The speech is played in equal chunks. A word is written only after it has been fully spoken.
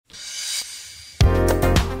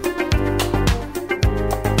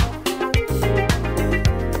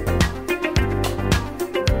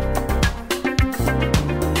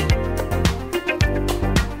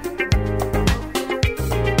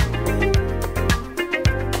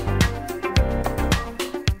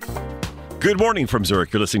Good morning from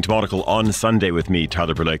Zurich. You're listening to Monocle on Sunday with me,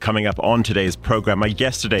 Tyler Brûlé. Coming up on today's program, my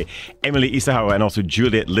guest today, Emily Isahau and also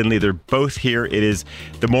Juliet Lindley. They're both here. It is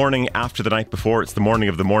the morning after the night before. It's the morning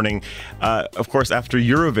of the morning. Of course, after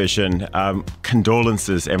Eurovision,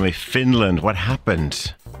 condolences, Emily. Finland, what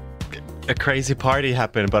happened? A crazy party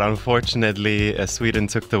happened, but unfortunately Sweden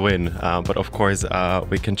took the win. But of course,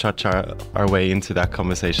 we can touch our way into that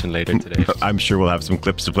conversation later today. I'm sure we'll have some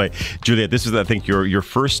clips to play. Juliet, this is, I think, your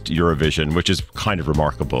first Eurovision, which is kind of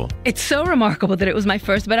remarkable. It's so remarkable that it was my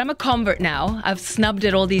first, but I'm a convert now. I've snubbed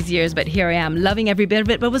it all these years, but here I am, loving every bit of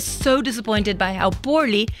it, but was so disappointed by how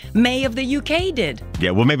poorly May of the UK did.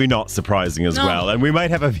 Yeah, well, maybe not surprising as well. And we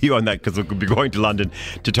might have a view on that because we'll be going to London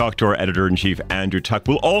to talk to our editor-in-chief, Andrew Tuck.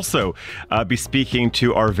 We'll also be speaking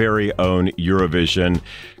to our very own Eurovision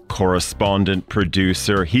correspondent,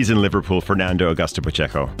 producer. He's in Liverpool, Fernando Augusto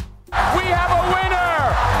Pacheco. We have a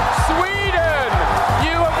winner! Sweden!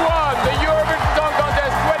 You have won the Eurovision Song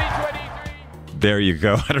Contest 2023. There you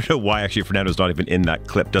go. I don't know why actually Fernando's not even in that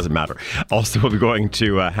clip. Doesn't matter. Also, we'll be going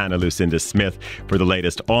to Hannah Lucinda Smith for the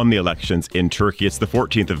latest on the elections in Turkey. It's the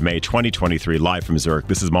 14th of May, 2023, live from Zurich.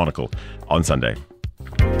 This is Monocle on Sunday.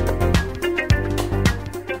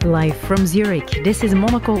 Live from Zurich, this is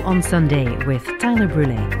Monocle on Sunday with Tyler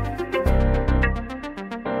Brûlé.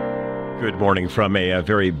 Good morning from a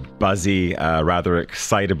very buzzy, rather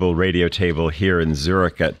excitable radio table here in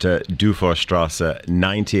Zurich at Dufourstrasse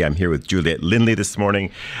 90. I'm here with Juliet Lindley this morning.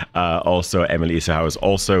 Also, Emily Isahau is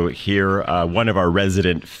also here. One of our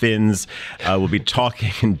resident Finns. We'll be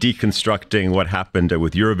talking and deconstructing what happened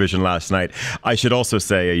with Eurovision last night. I should also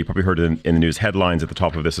say, you probably heard it in the news headlines at the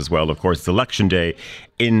top of this as well. Of course, it's election day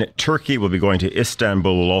in Turkey. We'll be going to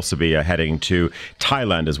Istanbul. We'll also be heading to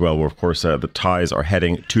Thailand as well, where, of course, the Thais are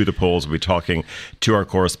heading to the polls. We'll be talking to our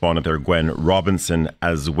correspondent there, Gwen Robinson,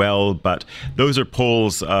 as well. But those are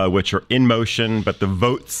polls which are in motion, but the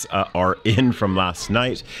votes are in from last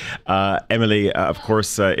night. Emily, of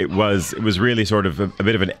course, it was really sort of a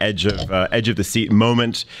bit of an edge of the seat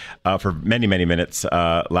moment for many minutes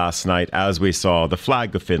last night, as we saw the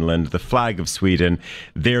flag of Finland, the flag of Sweden.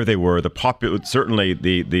 There they were. Certainly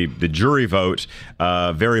the jury vote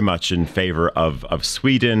very much in favor of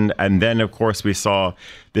Sweden, and then of course we saw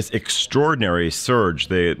this extraordinary surge.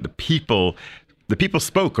 The people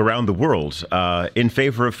spoke around the world in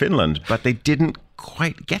favor of Finland, but they didn't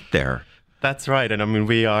quite get there. That's right. And I mean,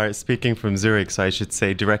 we are speaking from Zurich, so I should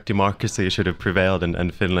say direct democracy should have prevailed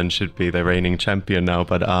and Finland should be the reigning champion now.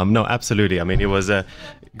 But no, absolutely. I mean, it was a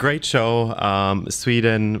great show.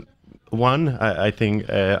 Sweden won, I think,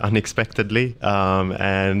 unexpectedly,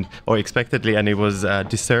 and it was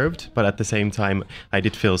deserved. But at the same time, I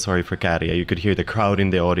did feel sorry for Käärijä. You could hear the crowd in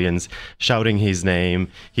the audience shouting his name.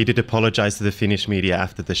 He did apologize to the Finnish media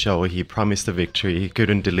after the show. He promised a victory. He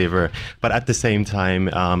couldn't deliver. But at the same time,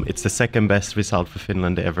 it's the second best result for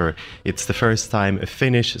Finland ever. It's the first time a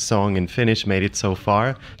Finnish song in Finnish made it so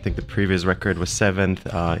far. I think the previous record was 7th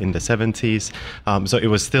in the 70s. So it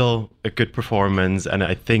was still a good performance, and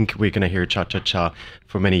I think we're going to hear Cha-Cha-Cha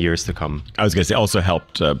for many years to come. I was going to say, also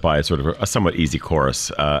helped by a sort of a somewhat easy chorus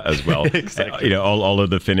as well. Exactly. All of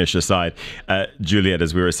the Finnish aside. Juliet,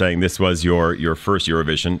 as we were saying, this was your first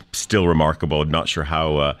Eurovision. Still remarkable. Not sure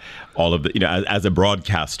how all of the, as a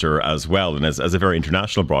broadcaster as well, and as a very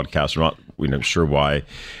international broadcaster, not sure why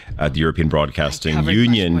the European Broadcasting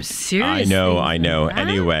Union. I know.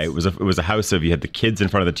 Anyway, it was a house of, you had the kids in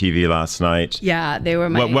front of the TV last night. Yeah, they were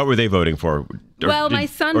What were they voting for? My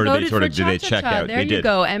son voted for did they check out? There you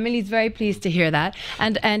go. Emily's very pleased to hear that.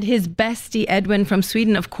 And his bestie, Edwin from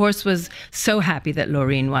Sweden, of course, was so happy that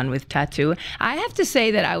Loreen won with Tattoo. I have to say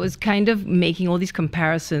that I was kind of making all these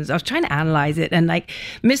comparisons. I was trying to analyze it. And like,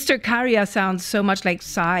 Mr. Käärijä sounds so much like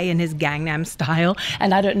Psy in his Gangnam Style.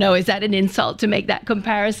 And I don't know, is that an insult to make that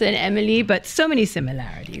comparison, Emily? But so many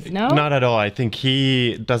similarities, no? Not at all. I think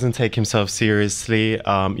he doesn't take himself seriously.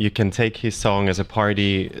 You can take his song as a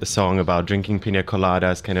party song about drinking pina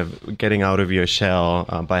coladas, kind of getting out of your shell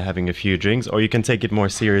by having a few drinks, or you can take it more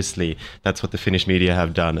seriously. That's what the Finnish media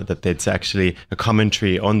have done, that it's actually a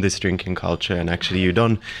commentary on this drinking culture, and actually you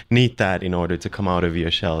don't need that in order to come out of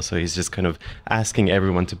your shell. So he's just kind of asking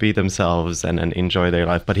everyone to be themselves and enjoy their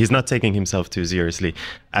life, but he's not taking himself too seriously,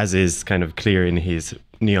 as is kind of clear in his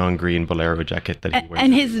neon green bolero jacket that he wears.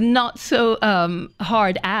 And his not so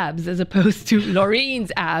hard abs as opposed to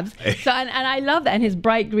Loreen's abs. So and I love that. And his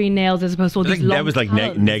bright green nails as opposed to all these long that was like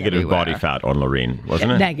negative body fat on Loreen,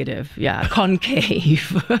 wasn't it? Negative, yeah.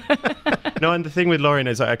 Concave. No, and the thing with Loreen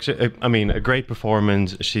is actually, I mean, a great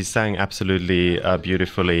performance. She sang absolutely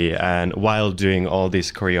beautifully, and while doing all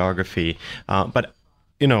this choreography. But,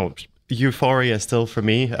 Euphoria still for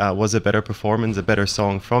me was a better performance, a better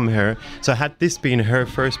song from her. So had this been her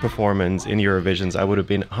first performance in Eurovisions, I would have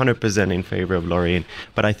been 100% in favor of Loreen.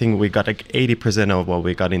 But I think we got like 80% of what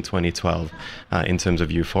we got in 2012 in terms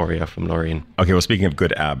of Euphoria from Loreen. Okay, well, speaking of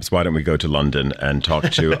good abs, why don't we go to London and talk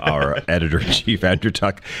to our editor-in-chief, Andrew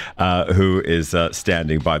Tuck, who is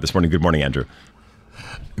standing by this morning. Good morning, Andrew.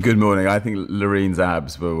 Good morning. I think Loreen's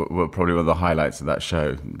abs were probably one of the highlights of that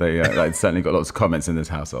show. They certainly got lots of comments in this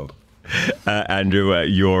household. Andrew,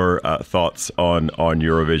 your thoughts on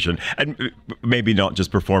Eurovision, and maybe not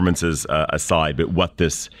just performances aside, but what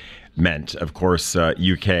this meant. Of course,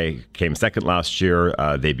 UK came second last year.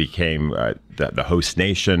 They became the host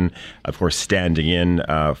nation, of course, standing in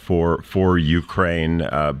for Ukraine.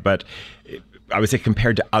 But I would say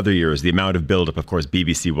compared to other years, the amount of build-up, of course,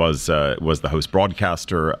 BBC was the host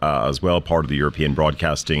broadcaster as well, part of the European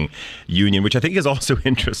Broadcasting Union, which I think is also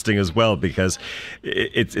interesting as well, because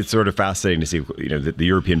it's sort of fascinating to see, that the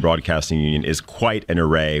European Broadcasting Union is quite an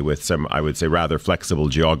array with some, I would say, rather flexible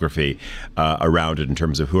geography around it in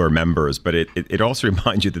terms of who are members. But it also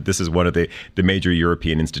reminds you that this is one of the major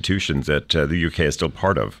European institutions that the UK is still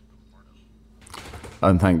part of.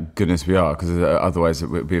 And thank goodness we are, because otherwise it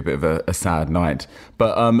would be a bit of a sad night.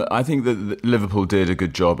 But I think that Liverpool did a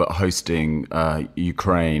good job at hosting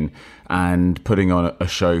Ukraine and putting on a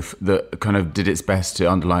show that kind of did its best to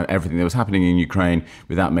underline everything that was happening in Ukraine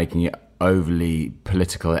without making it overly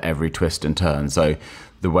political at every twist and turn. So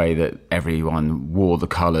the way that everyone wore the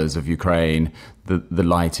colours of Ukraine, the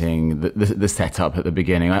lighting, the setup at the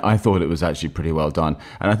beginning, I thought it was actually pretty well done.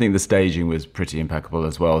 And I think the staging was pretty impeccable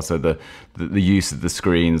as well. So the use of the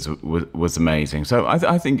screens was amazing. So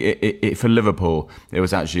I think it for Liverpool, it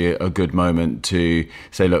was actually a good moment to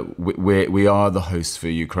say, look, we are the hosts for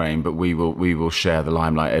Ukraine, but we will share the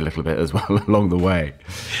limelight a little bit as well along the way.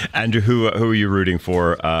 Andrew, who are you rooting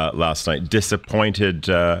for last night? Disappointed,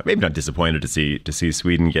 maybe not disappointed to see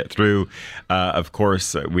Sweden get through. Of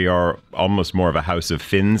course, we are almost more of a house of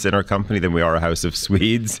Finns in our company than we are a house of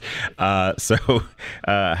Swedes. So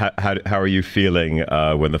how are you feeling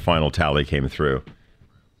when the final tally came through?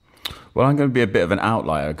 Well, I'm going to be a bit of an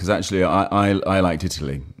outlier because actually I liked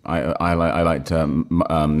Italy. I liked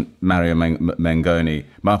Mario Mengoni,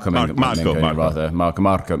 Marco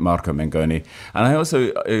Mengoni, and I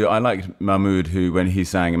also I liked Mahmoud, who when he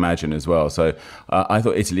sang Imagine as well. So I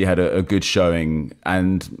thought Italy had a good showing,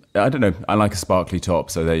 and I don't know, I like a sparkly top.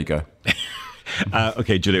 So there you go.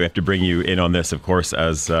 Okay, Julia, we have to bring you in on this, of course,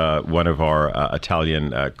 as one of our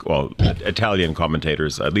Italian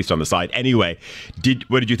commentators, at least on the side. Anyway,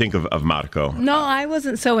 what did you think of Marco? No, I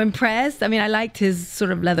wasn't so impressed. I mean, I liked his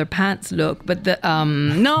sort of leather pants look, but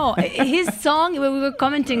his song, when we were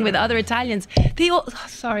commenting with other Italians,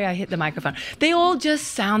 sorry, I hit the microphone. They all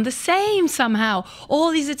just sound the same somehow.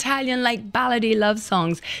 All these Italian, like, ballady love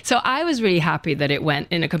songs. So I was really happy that it went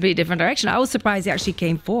in a completely different direction. I was surprised he actually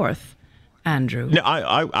came fourth. Andrew. No,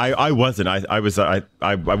 I wasn't. I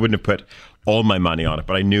wouldn't have put all my money on it,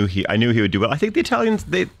 but I knew he would do well. I think the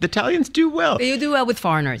Italians do well. They do well with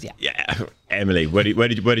foreigners, yeah. Yeah, Emily, what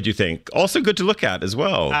did you think? Also good to look at as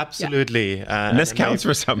well. Absolutely, yeah. And this counts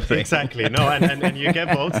for something. Exactly. No, and you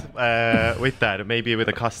get both with that. Maybe with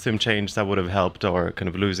a costume change that would have helped, or kind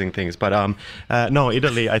of losing things. But no,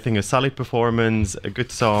 Italy. I think a solid performance, a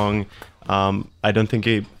good song. I don't think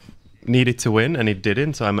it needed to win, and it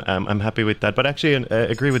didn't, so I'm happy with that. But actually,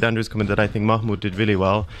 agree with Andrew's comment that I think Mahmoud did really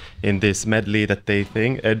well in this medley that they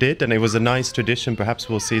did, and it was a nice tradition. Perhaps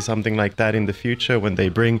we'll see something like that in the future when they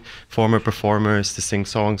bring former performers to sing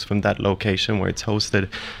songs from that location where it's hosted.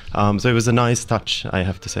 So it was a nice touch, I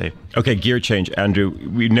have to say. Okay, gear change, Andrew.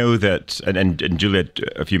 We know that, and Juliet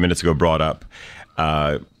a few minutes ago brought up,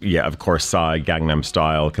 of course, Psy, Gangnam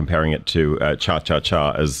Style, comparing it to Cha Cha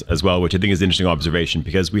Cha as well, which I think is an interesting observation,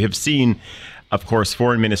 because we have seen, of course,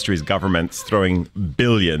 foreign ministries, governments throwing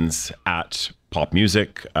billions at pop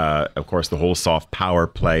music, of course, the whole soft power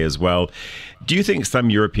play as well. Do you think some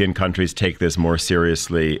European countries take this more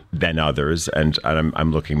seriously than others? And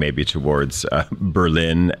I'm looking maybe towards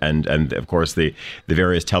Berlin and of course, the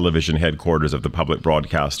various television headquarters of the public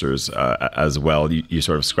broadcasters as well. You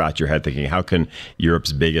sort of scratch your head thinking, how can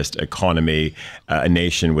Europe's biggest economy, a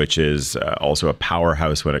nation which is also a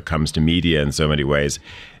powerhouse when it comes to media in so many ways,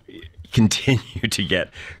 continue to get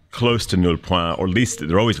close to nul point, or at least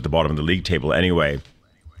they're always at the bottom of the league table anyway?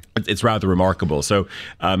 It's rather remarkable. So,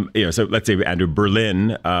 so let's say, Andrew,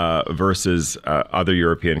 Berlin versus other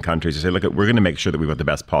European countries, you say, look, we're going to make sure that we've got the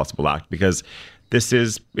best possible act, because this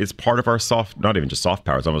is part of our soft, not even just soft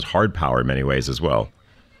power, it's almost hard power in many ways as well.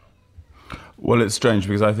 Well, it's strange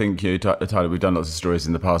because I think, Tyler, we've done lots of stories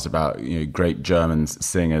in the past about great German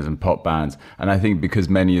singers and pop bands, and I think because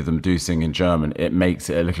many of them do sing in German, it makes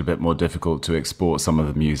it a little bit more difficult to export some of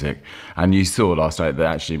the music. And you saw last night that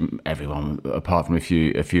actually everyone, apart from a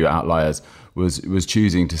few outliers, was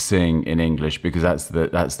choosing to sing in English because that's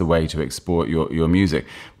the way to export your music.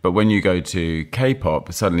 But when you go to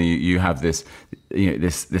K-pop, suddenly you have this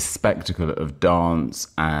this spectacle of dance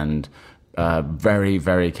and very,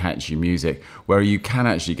 very catchy music where you can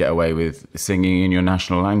actually get away with singing in your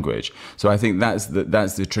national language. So I think that's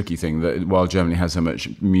the tricky thing, that while Germany has so much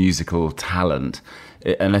musical talent,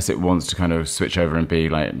 unless it wants to kind of switch over and be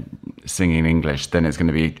like singing in English, then it's going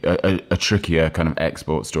to be a trickier kind of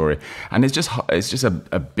export story. And it's just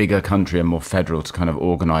a bigger country and more federal to kind of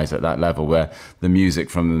organise at that level, where the music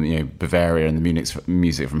from Bavaria and the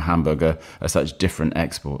music from Hamburg are such different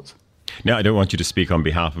exports. Now, I don't want you to speak on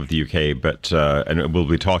behalf of the UK, but and we'll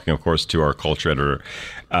be talking, of course, to our culture editor,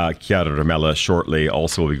 Chiara Ramella, shortly.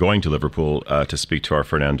 Also, we'll be going to Liverpool to speak to our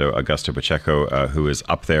Fernando Augusto Pacheco, who is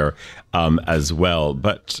up there as well.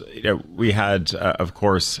 But we had, of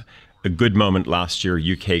course, a good moment last year.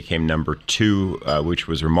 UK came number 2, which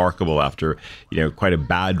was remarkable after quite a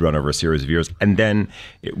bad run over a series of years, and then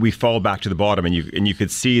we fall back to the bottom. And you could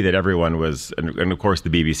see that everyone was, and of course the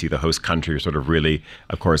BBC, the host country, sort of really,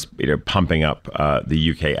 of course, pumping up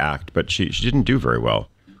the UK act, but she didn't do very well.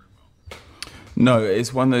 No,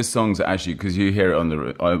 it's one of those songs that actually, because you hear it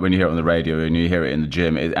when you hear it on the radio and you hear it in the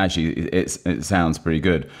gym, it sounds pretty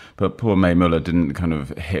good. But poor Mae Muller didn't kind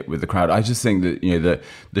of hit with the crowd. I just think that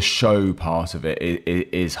the show part of it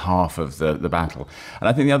is half of the battle. And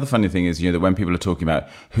I think the other funny thing is that when people are talking about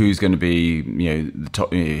who's going to be the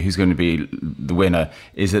top, who's going to be the winner,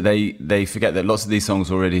 is that they forget that lots of these songs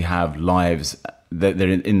already have lives. They're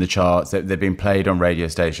in the charts. They've been played on radio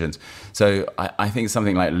stations. So I think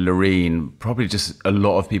something like Loreen, probably just a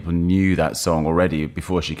lot of people knew that song already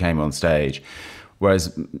before she came on stage.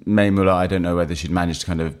 Whereas Mae Muller, I don't know whether she'd managed to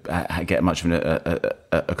kind of get much of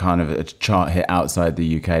a kind of a chart hit outside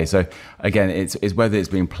the UK. So again, it's whether it's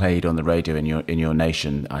being played on the radio in your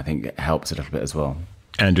nation, I think it helps a little bit as well.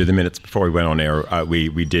 Andrew, the minutes before we went on air,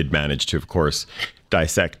 we did manage to, of course,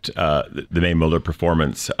 dissect the Mae Muller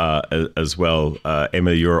performance as well.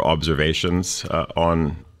 Emily, your observations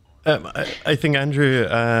on... I think Andrew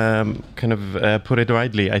kind of put it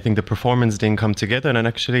rightly. I think the performance didn't come together, and I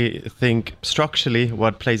actually think structurally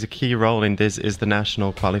what plays a key role in this is the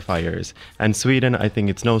national qualifiers. And Sweden, I think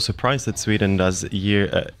it's no surprise that Sweden does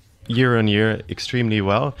year on year extremely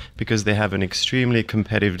well, because they have an extremely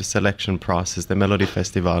competitive selection process, the Melody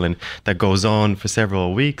Festival, and that goes on for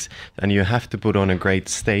several weeks, and you have to put on a great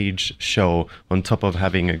stage show on top of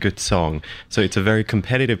having a good song. So it's a very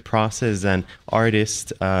competitive process, and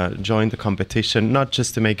artists join the competition not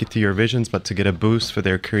just to make it to Eurovisions, but to get a boost for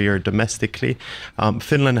their career domestically.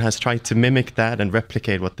 Finland has tried to mimic that and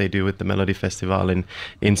replicate what they do with the Melody Festival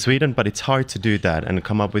in Sweden, but it's hard to do that and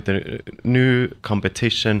come up with a new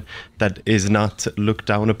competition that is not looked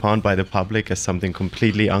down upon by the public as something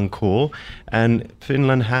completely uncool. And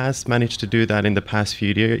Finland has managed to do that in the past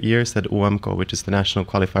few years, that UMK, which is the national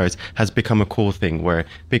qualifiers, has become a cool thing where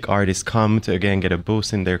big artists come to again get a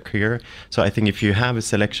boost in their career. So I think if you have a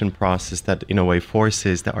selection process that in a way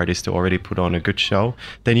forces the artist to already put on a good show,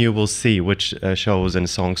 then you will see which shows and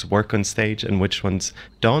songs work on stage and which ones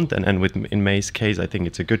don't. And in Mae's case, I think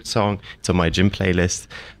it's a good song. It's on my gym playlist,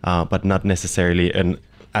 but not necessarily an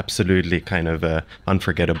absolutely kind of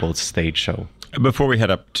unforgettable stage show. Before we head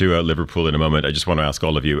up to Liverpool in a moment, I just want to ask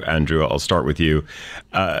all of you, Andrew, I'll start with you.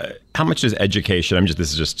 How much does education, this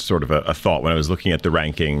is just sort of a thought when I was looking at the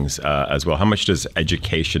rankings as well, how much does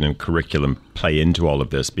education and curriculum play into all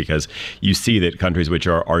of this? Because you see that countries which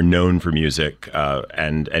are known for music,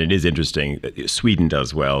 and it is interesting, Sweden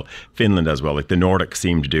does well, Finland does well, like the Nordics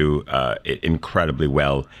seem to do it incredibly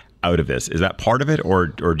well out of this. Is that part of it, or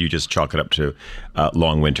do you just chalk it up to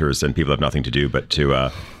long winters and people have nothing to do but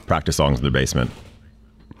to practice songs in their basement?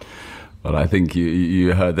 Well, I think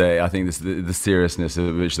you heard I think this the seriousness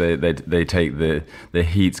of which they take the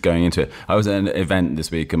heat going into it. I was at an event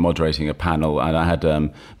this week and moderating a panel, and I had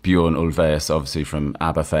Bjorn Ulvaeus, obviously from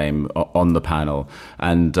ABBA fame, on the panel,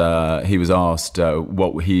 and he was asked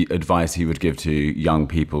what advice he would give to young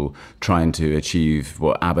people trying to achieve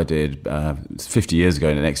what ABBA did 50 years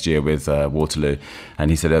ago next year with Waterloo,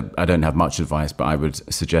 and he said, I don't have much advice, but I would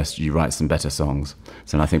suggest you write some better songs.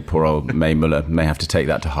 So I think poor old Mae Muller may have to take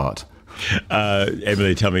that to heart.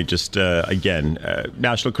 Emily, tell me just again,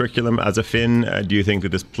 national curriculum as a Finn, do you think that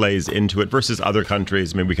this plays into it versus other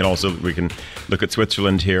countries? I mean, we can look at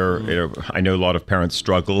Switzerland here. I know a lot of parents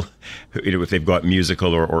struggle, if they've got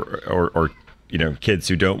musical or kids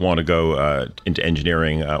who don't want to go into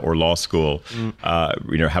engineering or law school,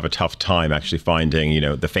 have a tough time actually finding,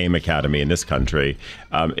 the Fame Academy in this country.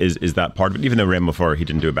 Is that part of it? Even though Remo Fur, he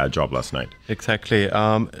didn't do a bad job last night. Exactly.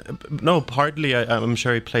 No, partly I'm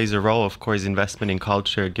sure it plays a role, of course, investment in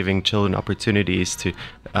culture, giving children opportunities to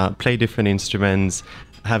play different instruments,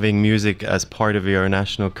 having music as part of your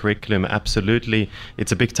national curriculum. Absolutely.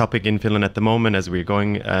 It's a big topic in Finland at the moment as we're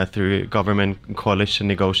going through government coalition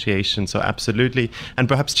negotiations. So absolutely. And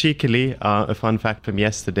perhaps cheekily, a fun fact from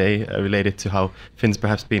yesterday related to how Finns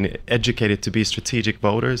perhaps been educated to be strategic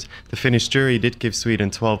voters. The Finnish jury did give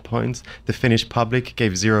Sweden 12 points. The Finnish public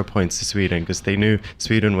gave 0 points to Sweden because they knew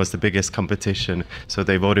Sweden was the biggest competition. So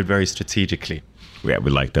they voted very strategically. Yeah,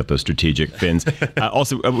 we like that, those strategic Finns.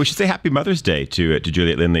 Also, we should say Happy Mother's Day to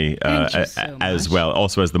Juliet Lindley as well.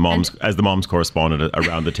 Also, as the moms correspondent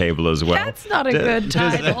around the table as well. That's not a good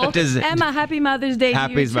title. Emma, Happy Mother's Day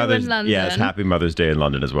to you too in London. Yes, Happy Mother's Day in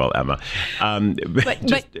London as well, Emma. But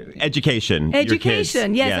education. Your kids.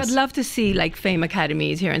 Yes, I'd love to see Fame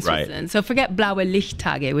Academies here in Switzerland. Right. So forget Blaue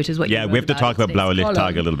Lichttage, which is what. Yeah, we have to talk about Blaue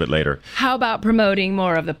Lichttage a little bit later. How about promoting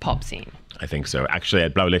more of the pop scene? I think so. Actually,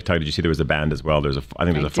 at Blaue Lichttage, did you see there was a band as well? There's a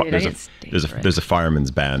fireman's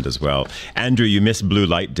band as well. Andrew, you missed Blue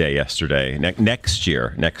Light Day yesterday. Next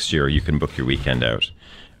year, you can book your weekend out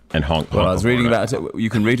and honk. Well, I was reading about it. You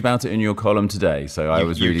can read about it in your column today. So I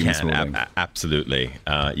was reading this morning. Absolutely.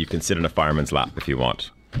 You can sit in a fireman's lap if you want.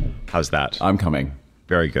 How's that? I'm coming.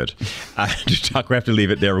 Very good. We have to leave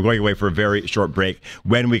it there. We're going away for a very short break.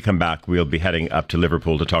 When we come back, we'll be heading up to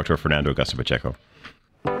Liverpool to talk to Fernando Augusto Pacheco.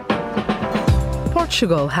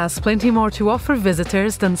 Portugal has plenty more to offer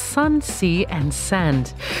visitors than sun, sea and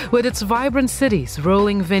sand. With its vibrant cities,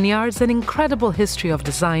 rolling vineyards, an incredible history of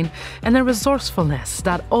design and a resourcefulness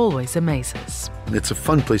that always amazes. It's a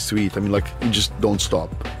fun place to eat. You just don't stop.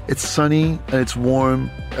 It's sunny and it's warm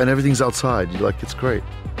and everything's outside. It's great.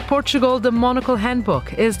 Portugal, the Monocle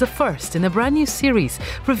Handbook, is the first in a brand new series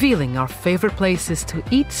revealing our favorite places to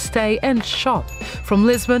eat, stay and shop, from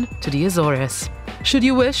Lisbon to the Azores. Should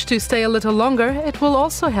you wish to stay a little longer, it will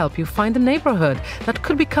also help you find a neighborhood that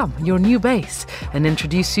could become your new base and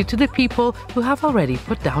introduce you to the people who have already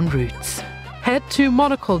put down roots. Head to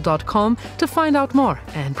monocle.com to find out more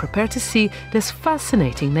and prepare to see this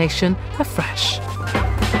fascinating nation afresh.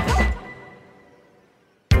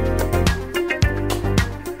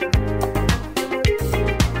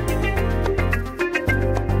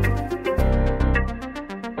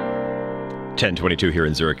 10:22 here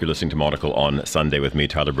in Zurich. You're listening to Monocle on Sunday with me,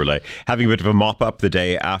 Tyler Brûlé. Having a bit of a mop-up the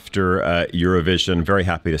day after Eurovision. Very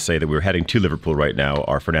happy to say that we're heading to Liverpool right now.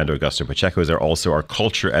 Our Fernando Augusto Pacheco is there. Also, our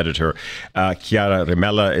culture editor, Chiara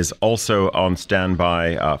Rimella, is also on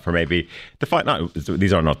standby for maybe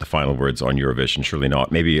these are not the final words on Eurovision, surely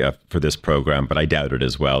not. Maybe for this program, but I doubt it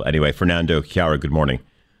as well. Anyway, Fernando, Chiara, good morning.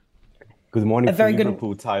 Good morning from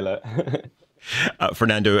Liverpool, Tyler.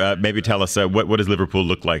 Fernando, maybe tell us what does Liverpool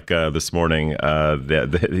look like this morning?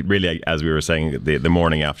 Really, as we were saying, the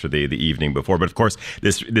morning after the evening before. But of course,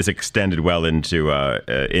 this extended well into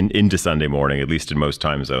Sunday morning, at least in most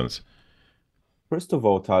time zones. First of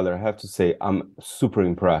all, Tyler, I have to say I'm super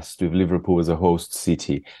impressed with Liverpool as a host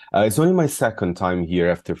city. It's only my second time here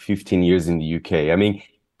after 15 years in the UK.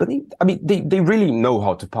 They really know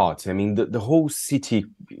how to party. The whole city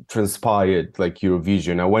transpired like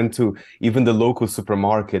Eurovision. I went to even the local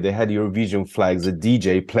supermarket. They had Eurovision flags, a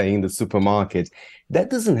DJ playing in the supermarket. That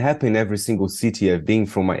doesn't happen in every single city I've been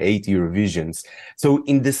from my 8 Eurovisions. So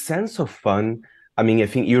in the sense of fun, I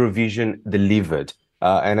think Eurovision delivered.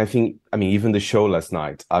 And I think, even the show last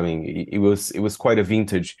night, it was quite a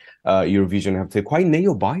vintage Eurovision, I have to say, quite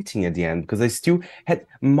nail-biting at the end, because I still had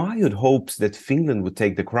mild hopes that Finland would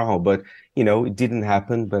take the crown, but, it didn't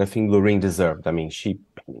happen. But I think Loreen deserved.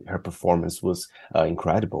 Her performance was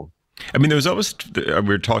incredible. There was always, we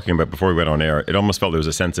were talking about before we went on air, it almost felt there was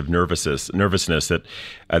a sense of nervousness that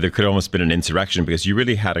there could almost have been an insurrection, because you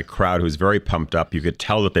really had a crowd who was very pumped up. You could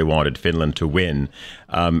tell that they wanted Finland to win.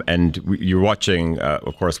 And you're watching,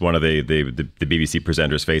 of course, one of the BBC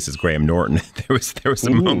presenters' faces, Graham Norton. there was a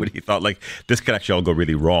moment he thought, this could actually all go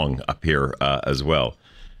really wrong up here as well.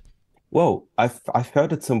 Well, I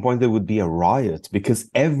felt at some point there would be a riot, because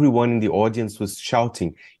everyone in the audience was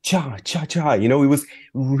shouting, cha, cha, cha. It was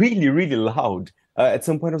really, really loud. At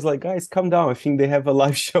some point, I was like, guys, calm down. I think they have a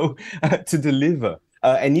live show to deliver.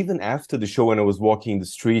 And even after the show, when I was walking the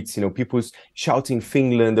streets, people shouting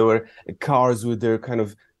Finland. There were cars with their kind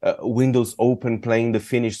of windows open playing the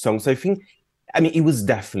Finnish song. So I think I mean, it was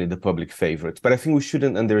definitely the public favorite, but I think we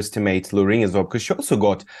shouldn't underestimate Loreen as well, because she also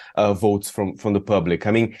got votes from the public.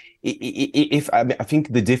 I mean, I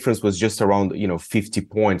think the difference was just around 50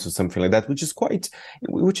 points or something like that, which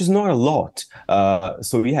is not a lot.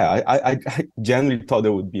 So yeah, I genuinely thought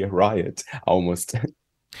there would be a riot almost.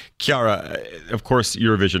 Chiara, of course,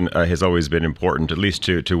 Eurovision has always been important, at least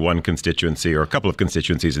to one constituency or a couple of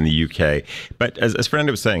constituencies in the UK. But as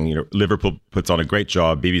Fernando was saying, Liverpool puts on a great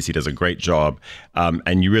job, BBC does a great job,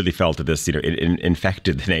 and you really felt that this, it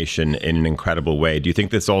infected the nation in an incredible way. Do you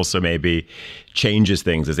think this also maybe changes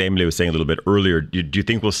things, as Emily was saying a little bit earlier? Do you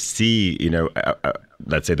think we'll see,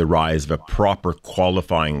 let's say, the rise of a proper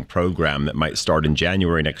qualifying program that might start in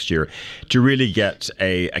January next year to really get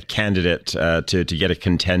a candidate, to get a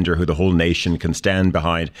contender who the whole nation can stand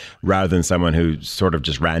behind, rather than someone who sort of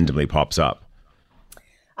just randomly pops up?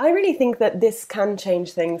 I really think that this can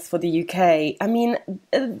change things for the UK. I mean,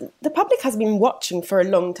 the public has been watching for a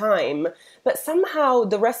long time, but somehow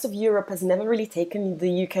the rest of Europe has never really taken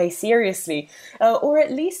the UK seriously, or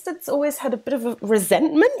at least it's always had a bit of a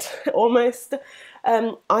resentment, almost.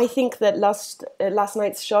 I think that last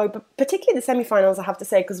night's show, but particularly the semi-finals, I have to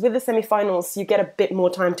say, because with the semi-finals, you get a bit more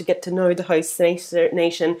time to get to know the host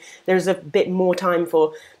nation. There's a bit more time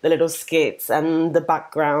for the little skits and the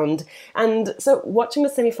background. And so watching the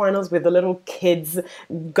semi-finals with the little kids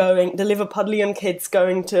the Liverpudlian kids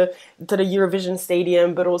going to the Eurovision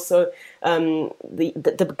stadium, but also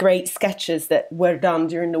the great sketches that were done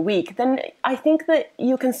during the week, then I think that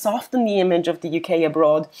you can soften the image of the UK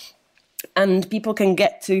abroad. And people can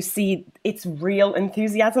get to see its real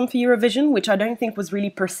enthusiasm for Eurovision, which I don't think was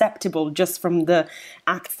really perceptible just from the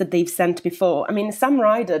acts that they've sent before. I mean, Sam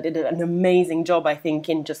Ryder did an amazing job, I think,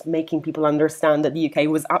 in just making people understand that the UK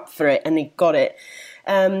was up for it, and it got it.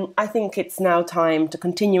 I think it's now time to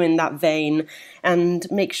continue in that vein and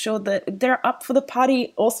make sure that they're up for the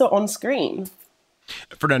party also on screen.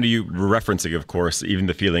 Fernando, you were referencing, of course, even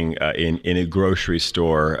the feeling in a grocery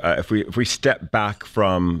store. If we step back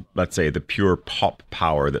from, let's say, the pure pop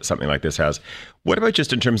power that something like this has, what about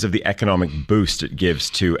just in terms of the economic boost it gives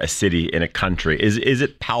to a city in a country? Is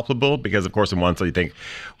it palpable? Because, of course, on one side you think,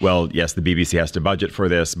 well, yes, the BBC has to budget for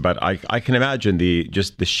this, but I can imagine the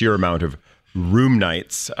sheer amount of room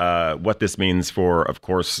nights, what this means for, of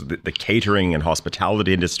course, the catering and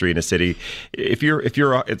hospitality industry in a city. If you're,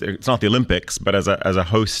 it's not the Olympics, but as a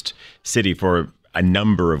host city for a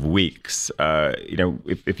number of weeks,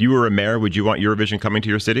 if you were a mayor, would you want Eurovision coming to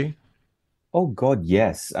your city? Oh, God,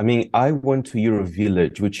 yes. I mean, I went to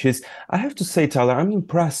Eurovillage, which is, I have to say, Tyler, I'm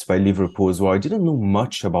impressed by Liverpool as well. I didn't know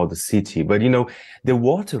much about the city, but, the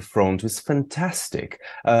waterfront was fantastic.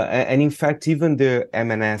 And in fact, even the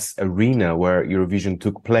M&S Arena where Eurovision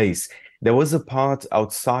took place, there was a part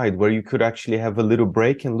outside where you could actually have a little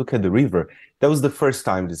break and look at the river. That was the first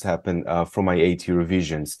time this happened for my 8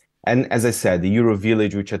 Eurovisions. And as I said, the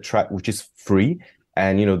Eurovillage, which is free,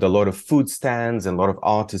 and, a lot of food stands and a lot of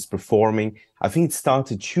artists performing. I think it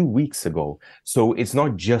started 2 weeks ago. So it's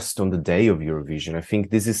not just on the day of Eurovision. I think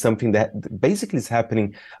this is something that basically is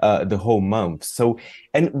happening the whole month. So,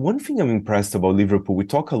 and one thing I'm impressed about Liverpool, we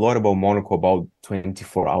talk a lot about Monaco, about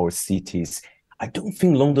 24-hour cities. I don't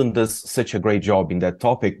think London does such a great job in that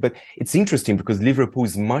topic, but it's interesting because Liverpool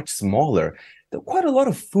is much smaller. There were quite a lot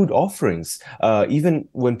of food offerings, even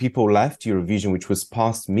when people left Eurovision, which was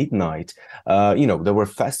past midnight. There were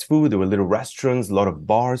fast food, there were little restaurants, a lot of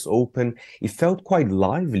bars open. It felt quite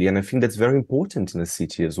lively, and I think that's very important in a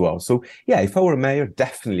city as well. So, yeah, if I were mayor,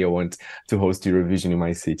 definitely I want to host Eurovision in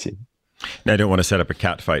my city. Now, I don't want to set up a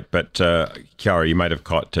catfight, but Chiara, you might have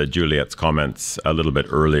caught Juliet's comments a little bit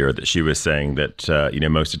earlier that she was saying that,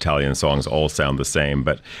 most Italian songs all sound the same.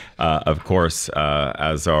 But of course,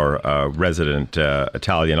 as our resident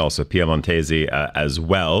Italian, also Piemontese as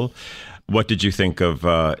well, what did you think of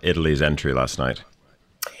Italy's entry last night?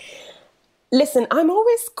 Listen, I'm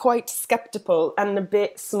always quite skeptical and a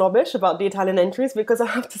bit snobbish about the Italian entries because I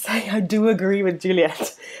have to say I do agree with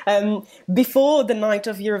Juliet. Before the night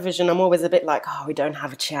of Eurovision, I'm always a bit like, we don't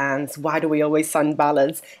have a chance. Why do we always sing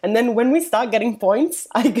ballads? And then when we start getting points,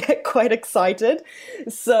 I get quite excited.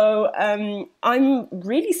 So I'm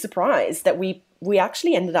really surprised that we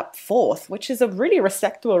actually ended up 4th, which is a really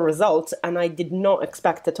respectable result, and I did not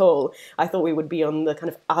expect at all. I thought we would be on the kind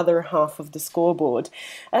of other half of the scoreboard.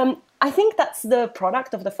 I think that's the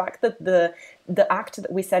product of the fact that the act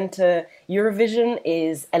that we sent to Eurovision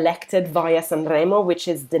is elected via Sanremo, which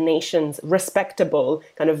is the nation's respectable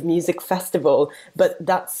kind of music festival, but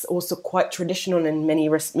that's also quite traditional in many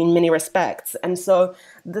respects. And so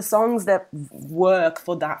the songs that work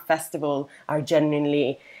for that festival are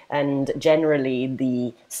genuinely and generally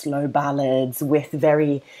the slow ballads with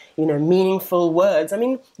very, meaningful words. I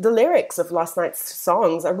mean, the lyrics of last night's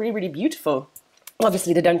songs are really, really beautiful.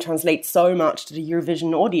 Obviously, they don't translate so much to the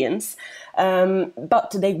Eurovision audience,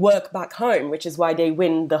 but they work back home, which is why they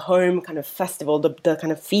win the home kind of festival, the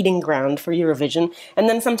kind of feeding ground for Eurovision. And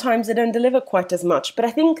then sometimes they don't deliver quite as much. But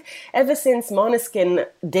I think ever since Måneskin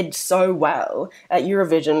did so well at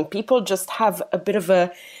Eurovision, people just have a bit of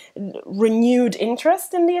a renewed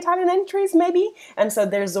interest in the Italian entries, maybe. And so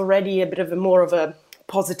there's already a bit of more of a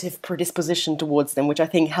positive predisposition towards them, which I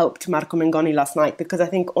think helped Marco Mengoni last night, because I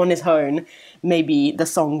think on his own, maybe the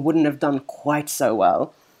song wouldn't have done quite so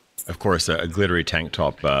well. Of course, a glittery tank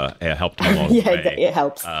top helped him along yeah, the way. It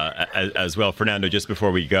helps. As well. Fernando, just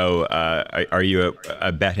before we go, are you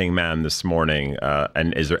a betting man this morning?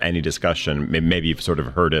 And is there any discussion, maybe you've sort of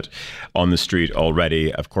heard it on the street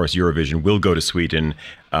already? Of course, Eurovision will go to Sweden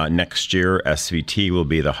next year. SVT will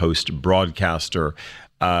be the host broadcaster.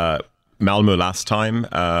 Malmö last time,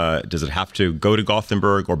 does it have to go to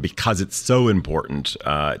Gothenburg, or because it's so important?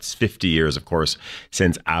 It's 50 years, of course,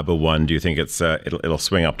 since ABBA won. Do you think it'll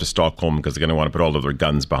swing up to Stockholm because they're going to want to put all of their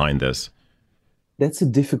guns behind this? That's a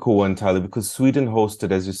difficult one, Tyler, because Sweden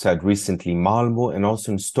hosted, as you said, recently Malmö and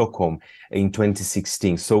also in Stockholm in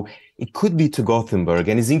 2016. So it could be to Gothenburg.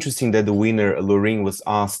 And it's interesting that the winner, Loreen, was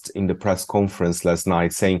asked in the press conference last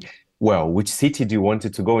night saying, well, which city do you want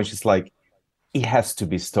it to go? And she's like, it has to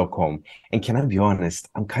be Stockholm. And can I be honest?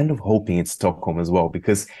 I'm kind of hoping it's Stockholm as well,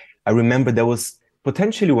 because I remember that was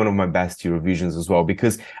potentially one of my best Eurovisions as well,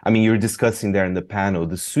 because, I mean, you're discussing there in the panel,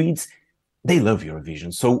 the Swedes, they love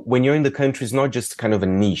Eurovision. So when you're in the country, it's not just kind of a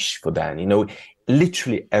niche for them,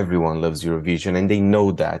 literally everyone loves Eurovision, and they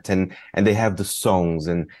know that, and they have the songs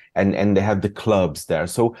and they have the clubs there.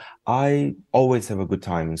 So I always have a good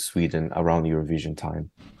time in Sweden around Eurovision time.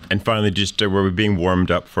 And finally, just were we being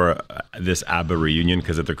warmed up for this ABBA reunion?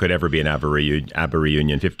 Because if there could ever be an ABBA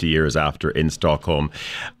reunion 50 years after in Stockholm,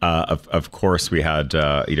 of course we had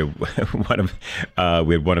one of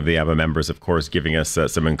the ABBA members, of course, giving us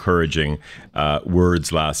some encouraging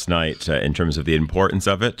words last night in terms of the importance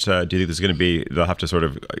of it. Do you think there's going to be? They'll have to sort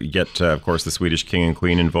of get, of course, the Swedish King and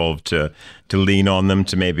Queen involved to lean on them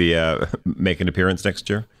to maybe make an appearance next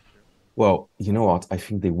year? Well, you know what? I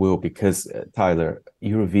think they will, because, Tyler,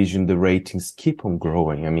 Eurovision, the ratings keep on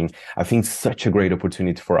growing. I mean, I think it's such a great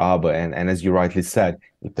opportunity for ABBA. And as you rightly said,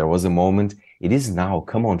 if there was a moment, it is now.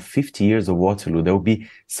 Come on, 50 years of Waterloo. There will be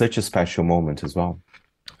such a special moment as well.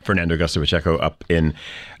 Fernando Augusto Pacheco up in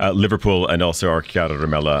Liverpool, and also our Chiara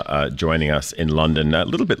Ramella joining us in London. A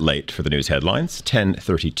little bit late for the news headlines.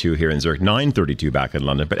 10:32 here in Zurich, 9:32 back in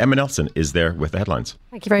London. But Emma Nelson is there with the headlines.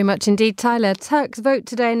 Thank you very much indeed, Tyler. Turks vote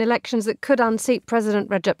today in elections that could unseat President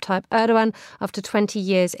Recep Tayyip Erdogan after 20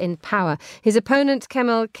 years in power. His opponent,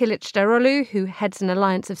 Kemal Kılıçdaroğlu, who heads an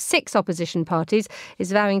alliance of 6 opposition parties,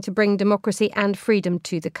 is vowing to bring democracy and freedom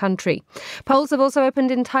to the country. Polls have also opened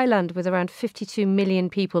in Thailand, with around 52 million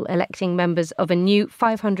people electing members of a new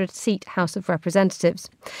 500-seat House of Representatives.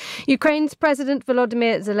 Ukraine's President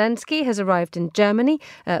Volodymyr Zelensky has arrived in Germany.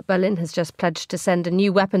 Berlin has just pledged to send a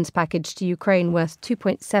new weapons package to Ukraine worth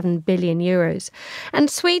 €2.7 billion. And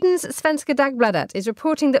Sweden's Svenska Dagbladet is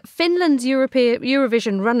reporting that Finland's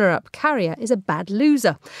Eurovision runner-up Carrier is a bad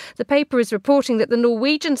loser. The paper is reporting that the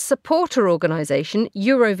Norwegian supporter organisation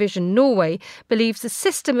Eurovision Norway believes the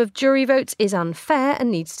system of jury votes is unfair and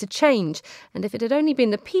needs to change. And if it had only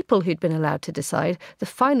been the people who'd been allowed to decide, the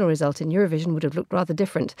final result in Eurovision would have looked rather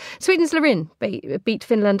different. Sweden's Loreen beat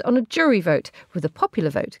Finland on a jury vote, with a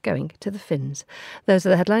popular vote going to the Finns. Those are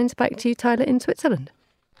the headlines. Back to you, Tyler, in Switzerland.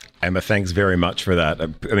 Emma, thanks very much for that.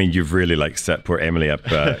 I mean, you've really set poor Emily up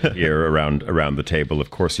here around the table.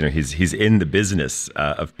 Of course, he's in the business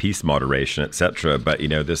of peace moderation, etc. But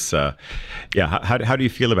this, how do you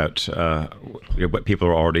feel about what people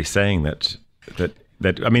are already saying that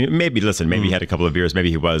I mean, maybe he had a couple of beers. Maybe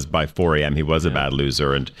he was, by 4 a.m., he was a bad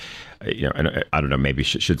loser. And, and I don't know, maybe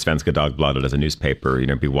should Svenska Dagbladet as a newspaper,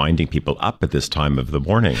 be winding people up at this time of the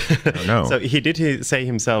morning? I don't know. So he did say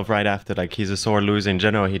himself right after, he's a sore loser in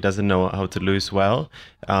general. He doesn't know how to lose well.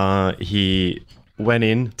 He went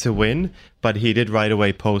in to win, but he did right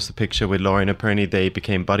away post a picture with Lauren Aperney. They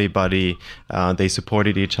became buddy-buddy. They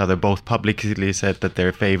supported each other. Both publicly said that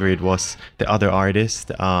their favorite was the other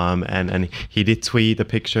artist. And he did tweet a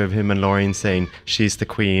picture of him and Lauren saying, she's the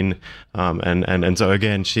queen. And so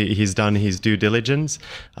again, he's done his due diligence.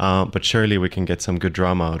 But surely we can get some good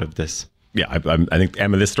drama out of this. Yeah, I think,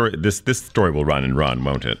 Emma, this story will run and run,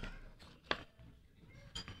 won't it?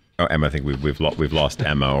 Oh, Emma, I think we've lost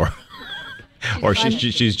Emma. Or Or she's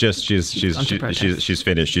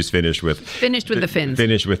finished. She's finished with the Finns.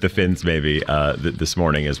 Finished with the Finns, maybe this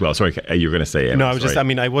morning as well. Sorry, you were going to say? Emma,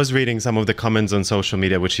 no, I was reading some of the comments on social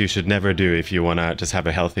media, which you should never do if you want to just have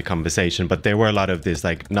a healthy conversation. But there were a lot of this,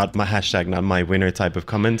 like, not my hashtag, not my winner type of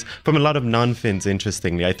comments from a lot of non-Finns.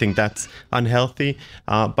 Interestingly, I think that's unhealthy.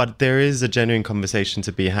 But there is a genuine conversation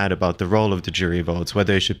to be had about the role of the jury votes,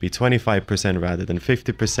 whether it should be 25% rather than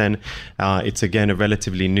 50%. It's again a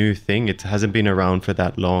relatively new thing. It hasn't been around for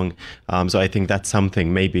that long. So I think that's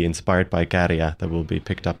something maybe inspired by Garia that will be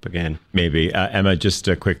picked up again. Maybe. Emma, just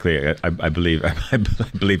quickly, I believe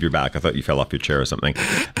you're back. I thought you fell off your chair or something.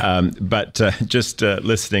 But just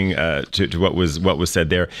listening to what was said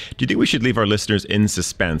there, do you think we should leave our listeners in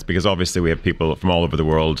suspense? Because obviously we have people from all over the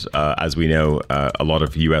world. As we know, a lot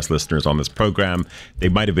of US listeners on this program. They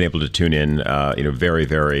might have been able to tune in very,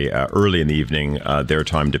 very early in the evening, their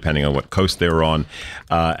time, depending on what coast they were on.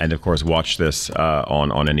 And of course, watch this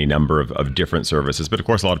on any number of different services. But of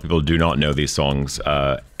course, a lot of people do not know these songs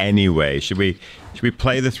anyway. Should we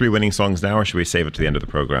play the three winning songs now, or should we save it to the end of the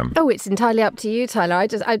program? Oh, it's entirely up to you, Tyler. I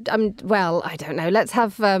don't know. Let's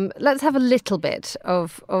have a little bit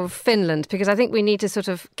of Finland, because I think we need to sort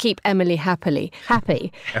of keep Emily happy,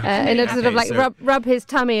 and sort of like rub his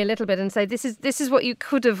tummy a little bit and say this is what you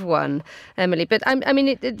could have won, Emily. But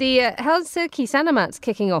the Helsinki Sanomat's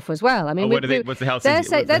kicking off as well. I mean, what's the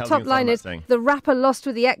Helsinki? Their top line is the rapper lost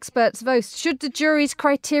with the experts' vote. Should the jury's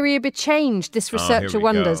criteria be changed? This researcher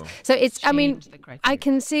wonders. So it's. I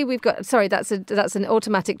can see we've got. Sorry, that's an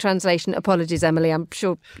automatic translation. Apologies, Emily. I'm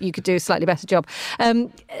sure you could do a slightly better job.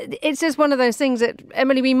 It's just one of those things that,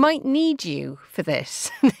 Emily, we might need you for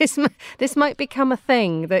this. This might become a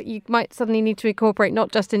thing that you might suddenly need to incorporate,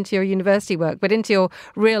 not just into your university work, but into your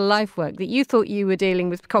real life work. That you thought you were dealing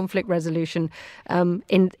with conflict resolution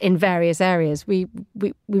in various areas. We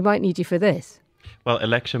might need you for this. Well,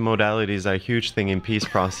 election modalities are a huge thing in peace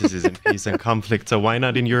processes and peace and conflict. So why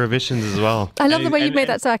not in Eurovisions as well? I love the way you've made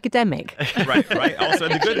that so academic. Right. Also,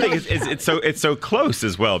 the good thing is it's so close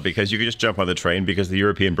as well, because you can just jump on the train because the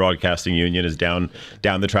European Broadcasting Union is down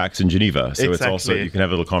the tracks in Geneva. So It's also, you can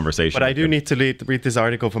have a little conversation. But I do need to read this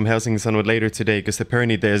article from Helsinki Sanomat later today, because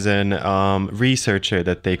apparently there's an researcher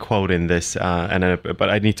that they quote in this, but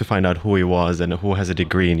I need to find out who he was and who has a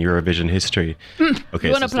degree in Eurovision history. Okay,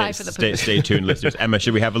 you want to apply for the position. Stay tuned, listeners. Emma,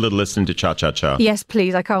 should we have a little listen to Cha Cha Cha? Yes,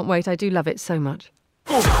 please. I can't wait. I do love it so much.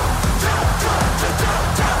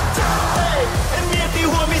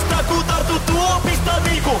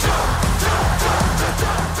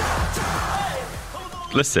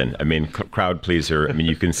 Listen, I mean, crowd pleaser. I mean,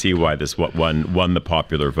 you can see why this won the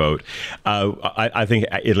popular vote. I think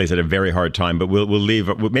Italy's had a very hard time, but we'll leave.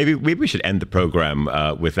 Maybe we should end the program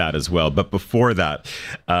with that as well. But before that,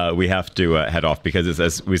 we have to head off, because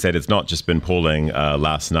as we said, it's not just been polling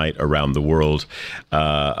last night around the world,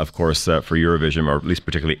 of course, for Eurovision, or at least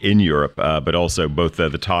particularly in Europe, but also both the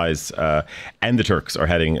Thais and the Turks are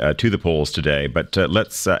heading to the polls today. But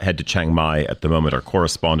let's head to Chiang Mai at the moment. Our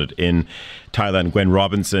correspondent in Thailand, Gwen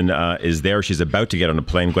Robinson, is there. She's about to get on a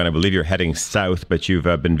plane. Gwen, I believe you're heading south, but you've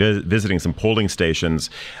been visiting some polling stations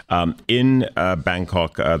in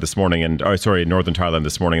Bangkok this morning, northern Thailand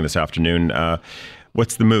this morning and this afternoon.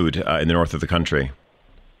 What's the mood in the north of the country?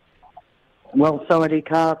 Well, Sawadee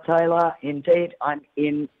Ka, Taylor. Indeed, I'm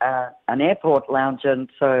in an airport lounge, and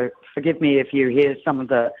so forgive me if you hear some of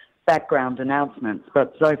the background announcements,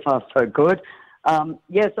 but so far so good.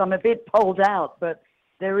 Yes, I'm a bit pulled out, but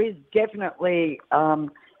there is definitely,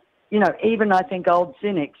 even I think old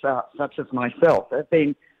cynics, such as myself, have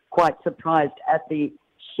been quite surprised at the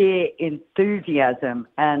sheer enthusiasm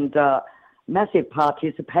and massive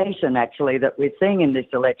participation, actually, that we're seeing in this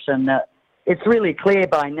election. It's really clear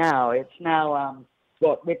by now. It's now,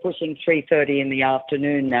 we're pushing 3:30 in the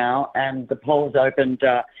afternoon now, and the polls opened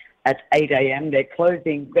at 8 a.m. They're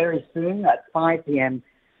closing very soon at 5 p.m.,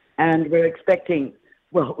 and we're expecting,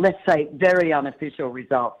 well, let's say very unofficial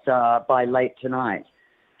results by late tonight.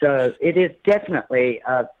 So it is definitely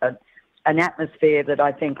an atmosphere that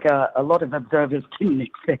I think a lot of observers didn't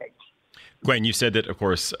expect. Gwen, you said that, of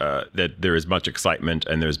course, that there is much excitement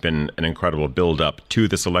and there's been an incredible build-up to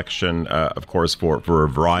this election, of course, for a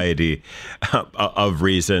variety of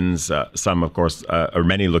reasons. Some, of course, or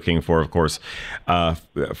many looking for, of course,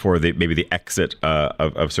 for maybe the exit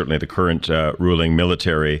of certainly the current ruling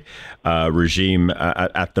military regime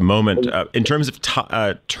at the moment. In terms of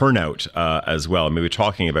turnout as well, I mean, we're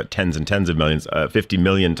talking about tens and tens of millions, 50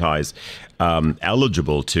 million Thais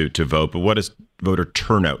eligible to vote. But what does voter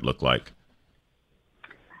turnout look like?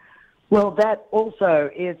 Well, that also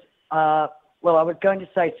is Well, I was going to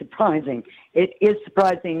say surprising. It is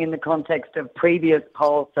surprising in the context of previous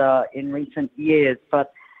polls in recent years,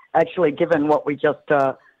 but actually, given what we just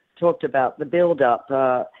talked about, the build-up,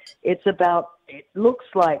 it looks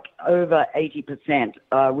like over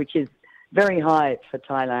 80%, which is very high for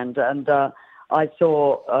Thailand. And I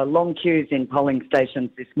saw long queues in polling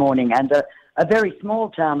stations this morning, and a very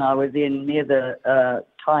small town I was in near the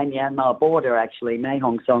Thai-Myanmar border, actually, Mae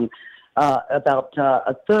Hong Son, about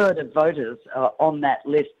a third of voters on that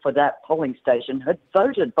list for that polling station had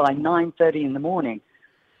voted by 9:30 in the morning.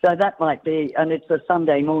 So that might be, and it's a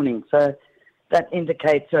Sunday morning, so that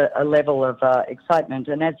indicates a level of excitement.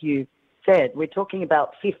 And as you said, we're talking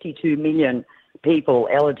about 52 million people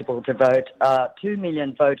eligible to vote. 2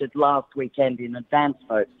 million voted last weekend in advance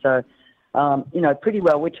vote. So, pretty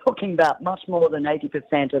well. We're talking about much more than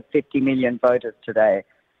 80% of 50 million voters today.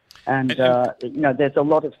 And there's a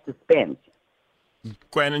lot of suspense.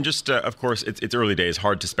 Gwen, and just, of course, it's early days,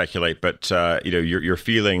 hard to speculate, but, your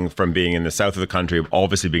feeling from being in the south of the country,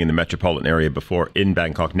 obviously being in the metropolitan area before in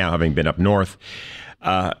Bangkok, now having been up north,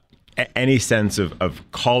 any sense of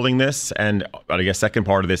calling this? And I guess second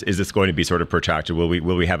part of this, is this going to be sort of protracted? Will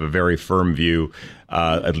we have a very firm view,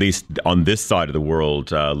 at least on this side of the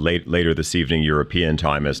world, later this evening, European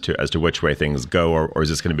time, as to which way things go? Or is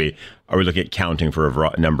this going to be, are we looking at counting for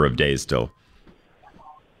a number of days still?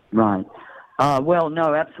 Right. Well,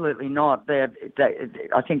 no, absolutely not.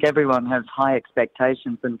 I think everyone has high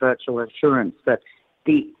expectations and virtual assurance that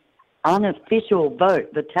the unofficial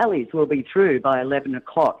vote, the tallies will be through by 11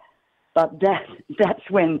 o'clock. But that's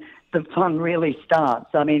when the fun really starts.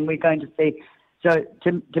 I mean, we're going to see. So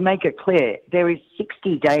to make it clear, there is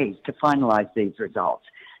 60 days to finalise these results.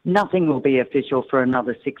 Nothing will be official for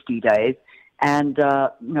another 60 days. And,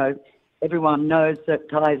 everyone knows that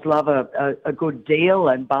Thais love a good deal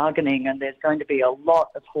and bargaining, and there's going to be a lot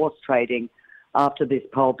of horse trading after this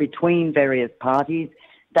poll between various parties.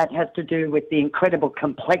 That has to do with the incredible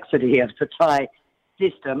complexity of the Thai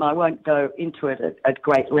system. I won't go into it at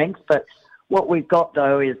great length, but what we've got,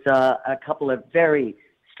 though, is a couple of very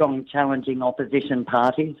strong, challenging opposition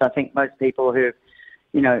parties. I think most people who've,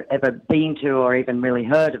 ever been to or even really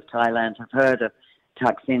heard of Thailand have heard of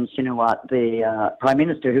Thaksin Shinawatra, the Prime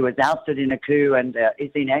Minister who was ousted in a coup and is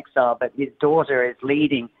in exile, but his daughter is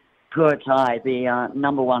leading Pheu Thai, the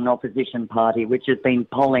number one opposition party, which has been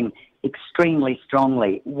polling extremely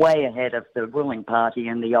strongly, way ahead of the ruling party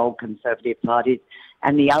and the old conservative parties.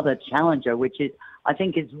 And the other challenger, which I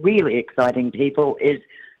think is really exciting people, is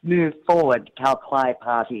Move Forward, Khao Klai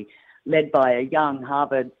Party, led by a young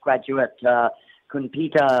Harvard graduate, Kun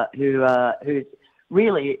Peter, who's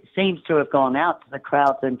really seems to have gone out to the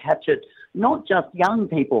crowds and captured not just young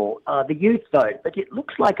people, the youth vote, but it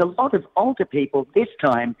looks like a lot of older people this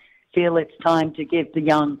time feel it's time to give the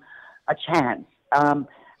young a chance.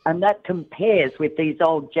 And that compares with these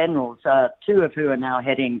old generals, two of who are now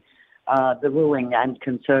heading the ruling and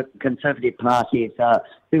conservative parties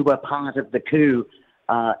who were part of the coup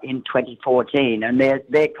in 2014. And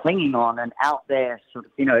they're clinging on and out there sort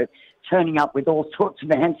of, turning up with all sorts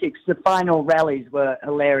of antics. The final rallies were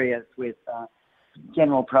hilarious with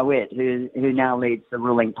General Prawit, who now leads the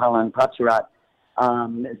ruling Palan Pracharat,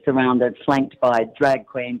 surrounded, flanked by drag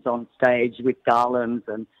queens on stage with garlands,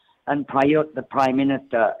 and Prayut, the Prime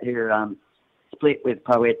Minister, who split with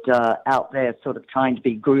Prawit, out there sort of trying to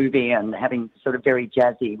be groovy and having sort of very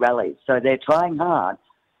jazzy rallies. So they're trying hard,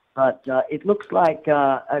 but it looks like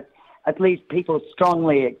at least people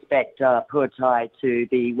strongly expect Pheu Thai to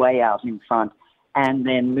be way out in front and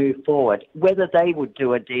then move forward. Whether they would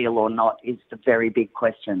do a deal or not is the very big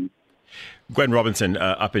question. Gwen Robinson,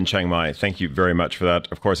 up in Chiang Mai, thank you very much for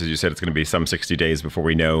that. Of course, as you said, it's going to be some 60 days before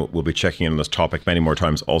we know. We'll be checking in on this topic many more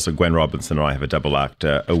times. Also, Gwen Robinson and I have a double act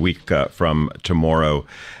a week from tomorrow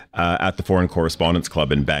at the Foreign Correspondents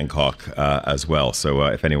Club in Bangkok as well. So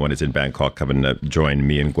if anyone is in Bangkok, come and join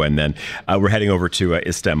me and Gwen then. We're heading over to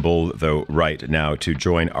Istanbul, though, right now to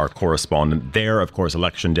join our correspondent there. Of course,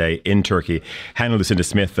 Election Day in Turkey. Hannah Lucinda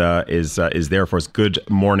Smith is there for us. Good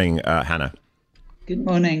morning, Hannah. Good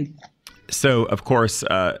morning. So, of course,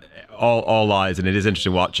 all eyes, and it is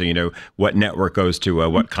interesting watching, what network goes to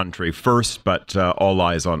what country first, but all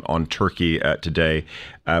eyes on Turkey today.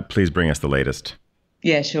 Please bring us the latest.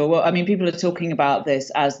 Yeah, sure. Well, I mean, people are talking about this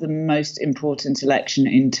as the most important election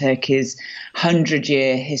in Turkey's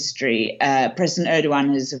 100-year history. President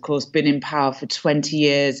Erdogan has, of course, been in power for 20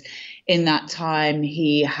 years. In that time,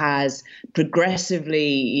 he has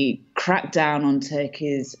progressively cracked down on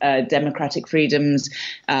Turkey's democratic freedoms,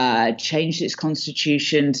 changed its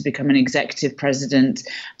constitution to become an executive president,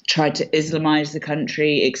 tried to Islamize the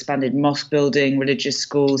country, expanded mosque building, religious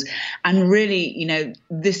schools. And really,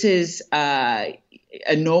 this is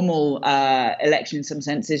a normal election in some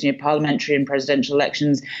senses, parliamentary and presidential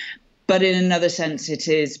elections. But in another sense, it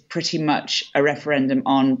is pretty much a referendum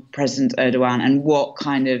on President Erdogan and what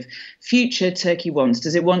kind of future Turkey wants.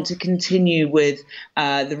 Does it want to continue with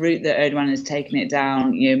the route that Erdogan has taken it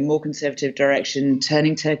down, more conservative direction,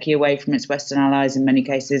 turning Turkey away from its Western allies in many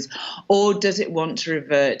cases? Or does it want to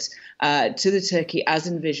revert to the Turkey as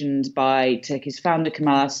envisioned by Turkey's founder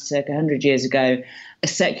Kemal Atatürk 100 years ago, a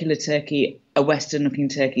secular Turkey, a Western-looking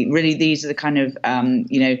Turkey? Really, these are the kind of,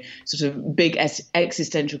 sort of big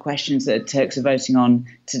existential questions that Turks are voting on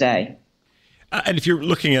today. And if you're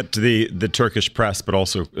looking at the Turkish press, but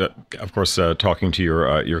also, of course, talking to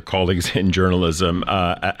your colleagues in journalism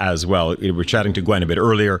as well, we were chatting to Gwen a bit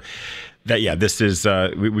earlier. That this is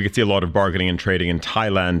we could see a lot of bargaining and trading in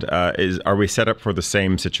Thailand. Are we set up for the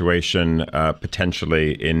same situation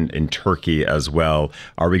potentially in Turkey as well?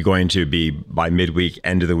 Are we going to be by midweek,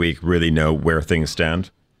 end of the week, really know where things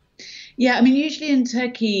stand? Yeah, I mean, usually in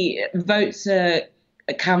Turkey, votes are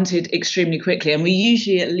counted extremely quickly, and we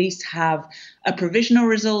usually at least have a provisional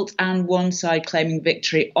result and one side claiming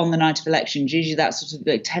victory on the night of elections. Usually that's sort of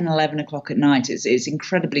like 10, 11 o'clock at night. It's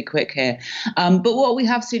incredibly quick here. But what we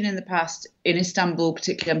have seen in the past in Istanbul,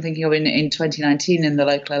 particularly I'm thinking of in 2019 in the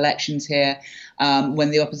local elections here,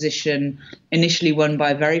 when the opposition initially won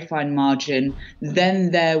by a very fine margin,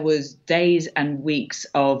 then there was days and weeks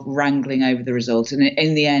of wrangling over the result. And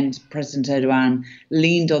in the end, President Erdogan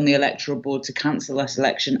leaned on the electoral board to cancel that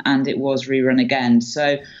election, and it was rerun again.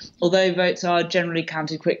 So although votes are generally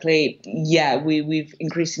counted quickly, we've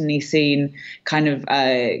increasingly seen kind of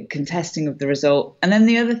contesting of the result. And then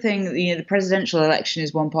the other thing, the presidential election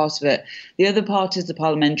is one part of it. The other part is the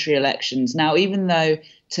parliamentary elections. Now, even though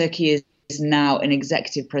Turkey is now an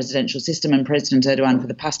executive presidential system and President Erdogan for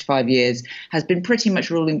the past 5 years has been pretty much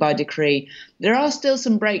ruling by decree, there are still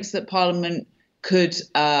some breaks that Parliament could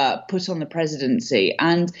put on the presidency.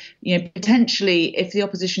 And potentially, if the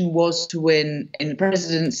opposition was to win in the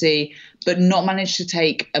presidency but not manage to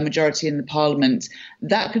take a majority in the parliament,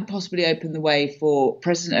 that could possibly open the way for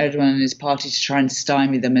President Erdogan and his party to try and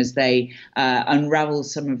stymie them as they unravel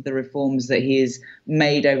some of the reforms that he has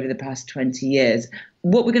made over the past 20 years.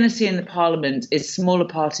 What we're going to see in the parliament is smaller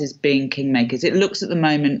parties being kingmakers. It looks at the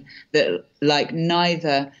moment that like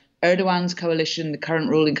neither Erdogan's coalition, the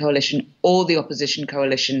current ruling coalition, or the opposition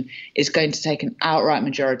coalition is going to take an outright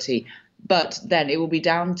majority. But then it will be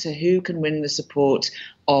down to who can win the support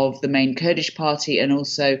of the main Kurdish party and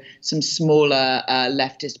also some smaller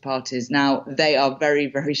leftist parties. Now, they are very,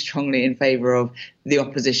 very strongly in favour of the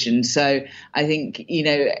opposition. So I think,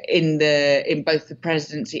 in both the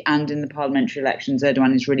presidency and in the parliamentary elections,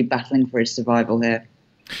 Erdogan is really battling for his survival here.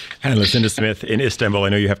 And Lucinda Smith in Istanbul. I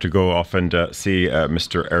know you have to go off and see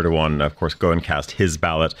Mr. Erdogan, of course, go and cast his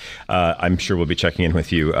ballot. I'm sure we'll be checking in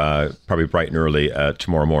with you probably bright and early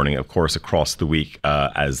tomorrow morning, of course, across the week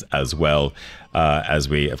as well. As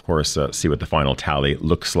we, of course, see what the final tally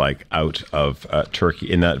looks like out of Turkey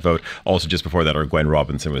in that vote. Also, just before that, our Gwen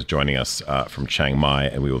Robinson was joining us from Chiang Mai,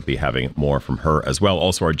 and we will be having more from her as well.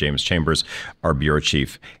 Also, our James Chambers, our bureau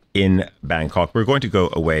chief in Bangkok. We're going to go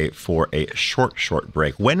away for a short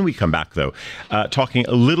break. When we come back, though, talking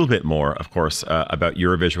a little bit more, of course, about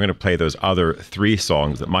Eurovision. We're going to play those other 3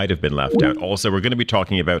 songs that might have been left out. Also, we're going to be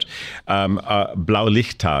talking about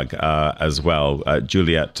Blaulichttag as well.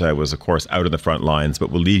 Juliet was, of course, out on the front lines,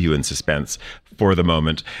 but we'll leave you in suspense for the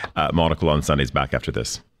moment. Monocle on Sundays back after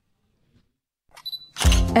this.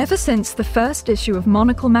 Ever since the first issue of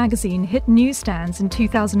Monocle magazine hit newsstands in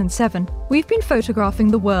 2007, we've been photographing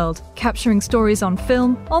the world, capturing stories on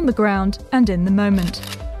film, on the ground, and in the moment.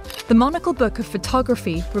 The Monocle Book of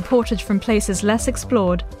Photography, reported from places less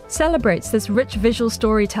explored, celebrates this rich visual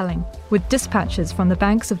storytelling, with dispatches from the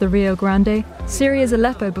banks of the Rio Grande, Syria's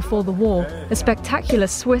Aleppo before the war, a spectacular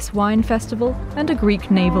Swiss wine festival, and a Greek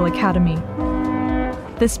naval academy.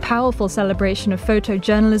 This powerful celebration of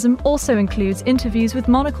photojournalism also includes interviews with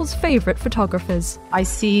Monocle's favourite photographers. I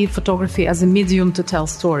see photography as a medium to tell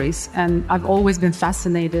stories, and I've always been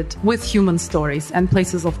fascinated with human stories, and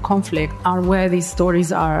places of conflict are where these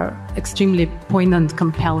stories are extremely poignant,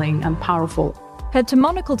 compelling, and powerful. Head to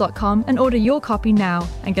monocle.com and order your copy now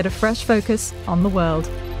and get a fresh focus on the world.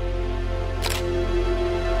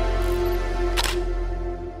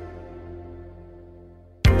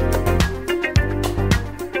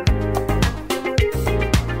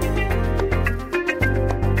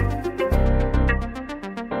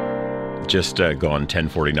 Just gone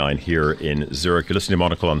 10:49 here in Zurich. You're listening to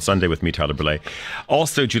Monocle on Sunday with me, Tyler Boulay.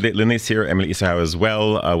 Also, Juliette Lindley's here, Emily Isahau as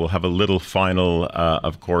well. We'll have a little final,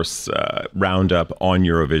 of course, roundup on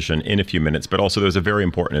Eurovision in a few minutes. But also, there was a very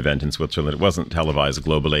important event in Switzerland. It wasn't televised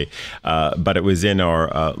globally, but it was in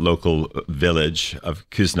our local village of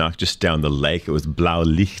Küsnacht, just down the lake. It was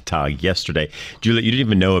Blaulichttag yesterday. Juliette, you didn't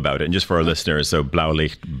even know about it. And just for our listeners, so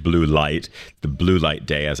Blaulicht, blue light, the blue light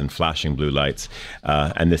day, as in flashing blue lights.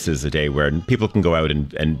 And this is a day where people can go out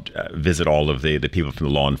and visit all of the people from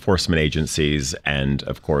the law enforcement agencies and,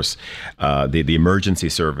 of course, the emergency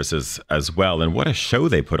services as well. And what a show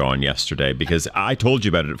they put on yesterday, because I told you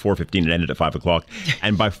about it at 4:15. It ended at 5 o'clock.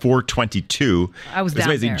 And by 4:22, I was it was down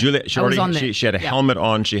amazing. there. Juliette, she had a helmet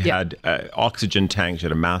on. She had oxygen tank. She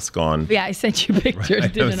had a mask on. Yeah, I sent you pictures,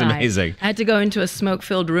 Right, didn't it was amazing. I had to go into a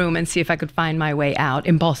smoke-filled room and see if I could find my way out.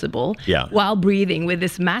 Impossible. Yeah. While breathing with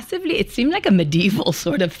this massively, it seemed like a medieval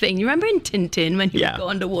sort of thing. You remember in Tintin when he would go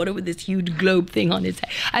underwater with this huge globe thing on his head?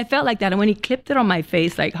 I felt like that. And when he clipped it on my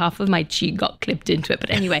face, like half of my cheek got clipped into it. But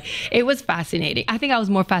anyway, it was fascinating. I think I was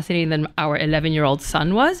more fascinated than our 11-year-old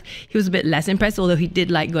son was. He was a bit less impressed, although he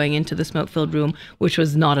did like going into the smoke-filled room, which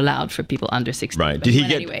was not allowed for people under 16. Right. But Did he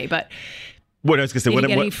get... Anyway, but... What I was going to say, Did you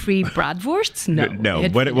get any free bratwursts? No. No.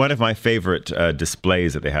 One of my favorite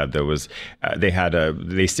displays that they had, though, was they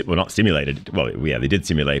not simulated. Well, yeah, they did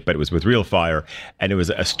simulate, but it was with real fire, and it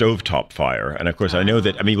was a stovetop fire. And of course, I know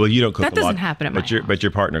that. I mean, well, you don't cook that a lot. doesn't happen at my house. But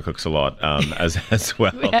your partner cooks a lot as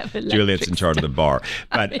well. Juliet's in charge of the bar.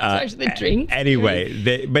 But in charge of the drinks. Anyway,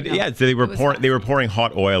 so they were pouring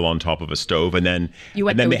hot oil on top of a stove, and then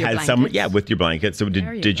they had some with your blanket. So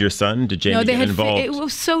did your son? Did Jamie get involved? It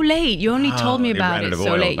was so late. You only told me about it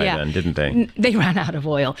so late. Then, didn't they? They ran out of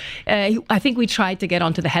oil. I think we tried to get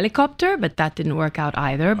onto the helicopter, but that didn't work out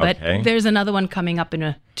either. But there's another one coming up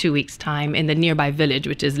in 2 weeks' time in the nearby village,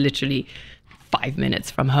 which is literally 5 minutes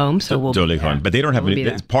from home, so we'll be there. But they don't have any.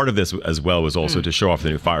 Part of this as well was also to show off the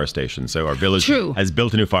new fire station. So our village has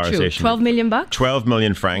built a new fire station. 12 million bucks. 12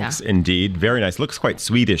 million francs, indeed. Very nice. Looks quite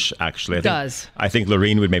Swedish, actually. It does. I think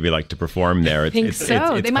Loreen would maybe like to perform there. I think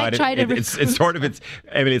so. They might try to. It's sort of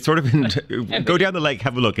in. Go down the lake,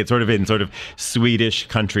 have a look. It's sort of in Swedish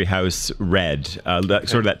country house red,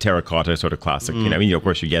 sort of that terracotta sort of classic. You know, I mean, of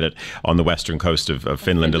course, you get it on the western coast of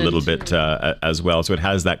Finland a little bit as well. So it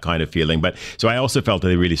has that kind of feeling, but. So I also felt that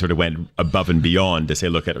they really sort of went above and beyond to say,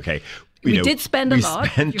 look at, we did spend a lot. We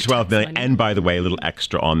spent 12 million, and by the way, a little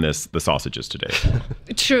extra on the sausages today.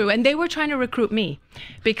 True, and they were trying to recruit me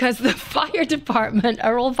because the fire department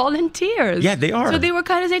are all volunteers. Yeah, they are. So they were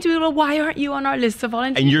kind of saying to me, well, why aren't you on our list of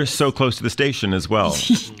volunteers? And you're so close to the station as well.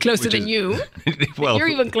 Closer than you. Well, you're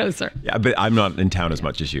even closer. Yeah, but I'm not in town as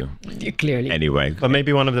much as you. Clearly. Anyway. But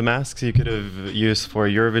maybe one of the masks you could have used for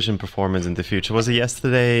Eurovision performance in the future. Was it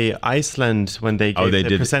yesterday Iceland when they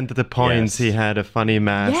presented the points? Yes. He had a funny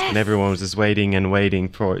mask and everyone was just waiting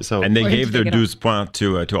for it. So and they gave their 12 points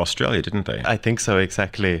to Australia, didn't they? I think so,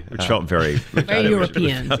 exactly. Which felt very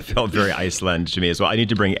European. Felt very Iceland to me as well. I need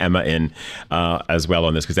to bring Emma in as well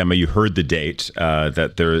on this, because Emma, you heard the date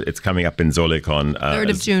that it's coming up in Zürich on 3rd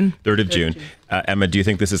of June. 3rd of June. Emma, do you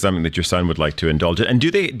think this is something that your son would like to indulge in? And do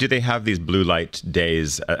they have these blue light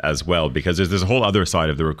days as well? Because there's a whole other side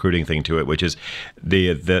of the recruiting thing to it, which is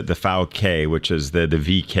the VK, which is the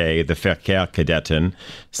VK, the Verkehrskadetten.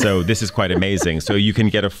 So this is quite amazing. So you can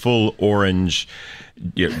get a full orange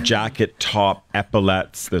jacket, top,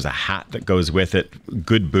 epaulettes. There's a hat that goes with it,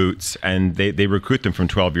 good boots, and they recruit them from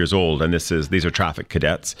 12 years old. And these are traffic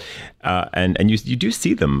cadets, and you do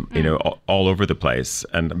see them, all over the place.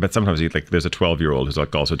 But sometimes there's a 12-year-old who's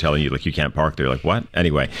also telling you you can't park there. You're like, what?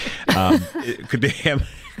 Anyway, could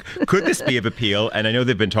this be of appeal? And I know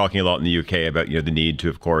they've been talking a lot in the UK about the need to,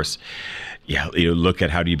 of course, look at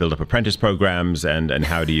how do you build up apprentice programs and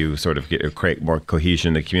how do you sort of create more cohesion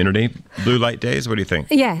in the community. Blue light days, what do you think?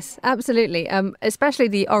 Yes, absolutely. Especially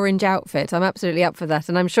the orange outfit. I'm absolutely up for that.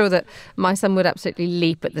 And I'm sure that my son would absolutely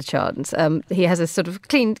leap at the chance. He has a sort of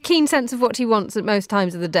keen sense of what he wants at most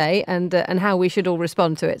times of the day and how we should all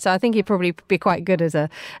respond to it. So I think he'd probably be quite good as a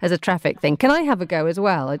traffic thing. Can I have a go as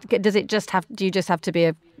well? Do you just have to be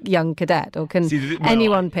a young cadet, or can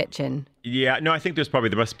anyone pitch in? Yeah, no, I think there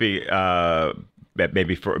must be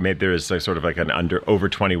maybe there is sort of like an over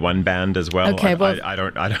 21 band as well. Okay, well, I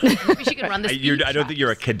don't. Maybe she can run the speed I don't think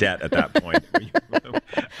you're a cadet at that point.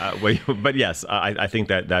 But yes, I think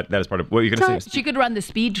that is part of what you're going to say. She could run the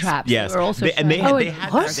speed traps. Yes, they were also they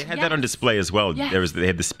had showing. that on display as well. Yes. They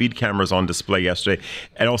had the speed cameras on display yesterday,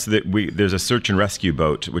 and also there's a search and rescue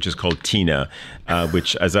boat which is called Tina,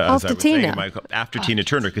 which after Tina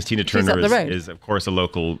Turner, because Tina Turner is of course a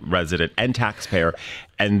local resident and taxpayer,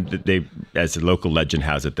 and they, as the local legend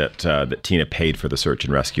has it, that Tina paid for the search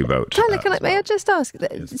and rescue boat. Tyler, may I just ask?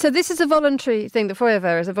 So this is a voluntary thing. The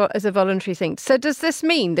Feuerwehr is a voluntary thing. So does this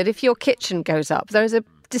mean that if your kitchen goes up, there is a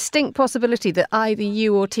distinct possibility that either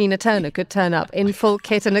you or Tina Turner could turn up in full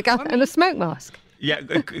kit and a gun and a smoke mask? Yeah,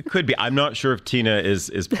 it could be. I'm not sure if Tina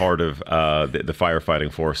is part of the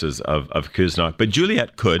firefighting forces of Kuznach, but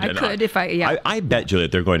Juliet could. I bet,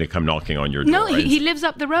 Juliet, they're going to come knocking on your door. No, he lives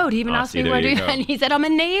up the road. He even asked me where and he said, I'm a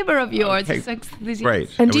neighbour of yours.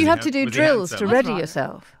 Great. And do you have to do drills to ready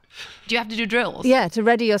yourself? Do you have to do drills? Yeah, to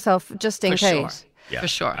ready yourself just in case. Sure. Yeah, for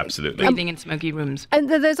sure. Absolutely. Breathing in smoky rooms. And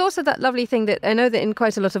there's also that lovely thing that I know that in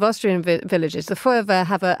quite a lot of Austrian villages, the Feuerwehr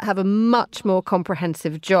have a much more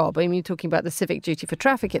comprehensive job. I mean, you're talking about the civic duty for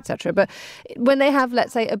traffic, etc. But when they have,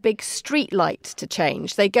 let's say, a big street light to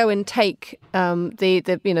change, they go and take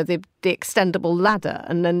the extendable ladder,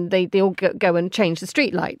 and then they all go and change the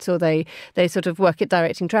street lights, or they sort of work at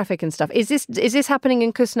directing traffic and stuff. Is this happening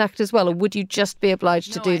in Kuznacht as well, or would you just be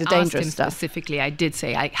obliged to do the dangerous stuff? Specifically, I did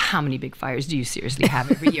say, how many big fires do you seriously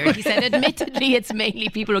have every year? He said, admittedly, it's mainly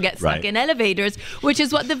people who get stuck in elevators, which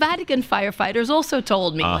is what the Vatican firefighters also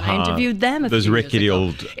told me when I interviewed them. Those rickety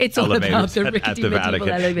old it's all elevators about the rickety at the Vatican.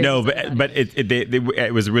 Elevators. No, but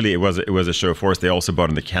it was a show of force. They also brought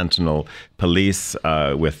in the cantonal police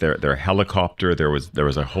with their helicopter. There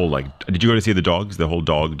was a whole Did you go to see the dogs? The whole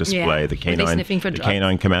dog display. The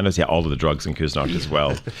canine commandos. Yeah, all of the drugs in Kuznacht as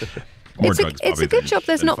well. It's a good job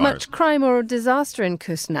there's not much crime or disaster in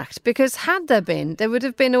Kuznacht, because had there been, they would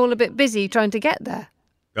have been all a bit busy trying to get there.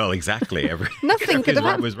 Well, exactly. Nothing could have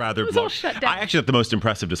happened. Was rather blocked. I actually thought the most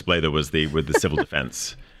impressive display though was with the civil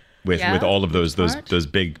defense. With all of those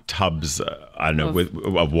big tubs,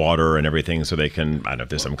 of water and everything, so they can, I don't know if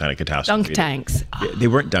there's some kind of catastrophe. Dunk tanks. They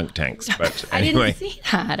weren't dunk tanks, but anyway. I didn't see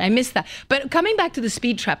that. I missed that. But coming back to the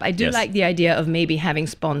speed trap, I do like the idea of maybe having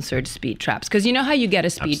sponsored speed traps, because you know how you get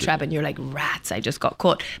a speed trap and you're like, rats, I just got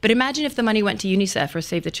caught. But imagine if the money went to UNICEF or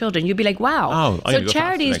Save the Children. You'd be like, wow. So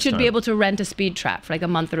charities should be able to rent a speed trap for like a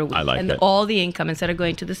month or a week. I like that. All the income, instead of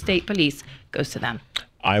going to the state police, goes to them.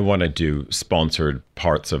 I want to do sponsored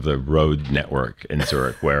parts of the road network in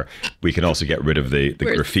Zurich where we can also get rid of the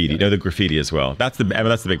graffiti. The graffiti as well. That's the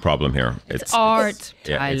big problem here. It's art,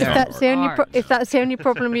 Tyler. If that's the only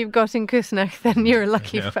problem you've got in Kuznacht, then you're a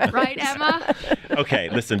lucky fellow. Right, Emma? Okay,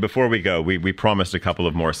 listen, before we go, we promised a couple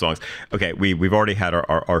of more songs. Okay, we've already had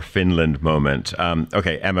our Finland moment.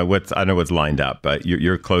 Okay, Emma, I know what's lined up, but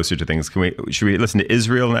you're closer to things. Should we listen to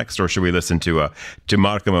Israel next, or should we listen to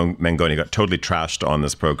Marco Mengoni? Got totally trashed on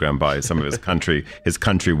this program by some of his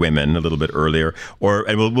country women a little bit earlier,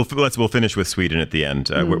 and we'll finish with Sweden at the end.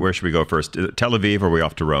 Where should we go first? Tel Aviv, or are we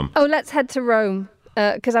off to Rome? Oh, let's head to Rome,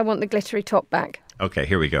 because I want the glittery top back. Okay,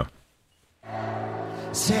 here we go.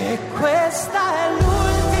 Se questa è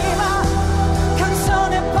l'ultima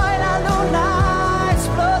canzone, poi la luna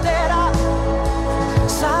esploderà.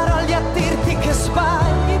 Sarò lì a dirti che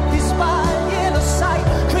sbagli, ti sbagli e lo sai.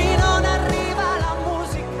 Qui non arriva la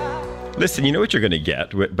musica. Listen, you know what you're going to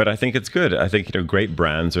get, but I think it's good. I think great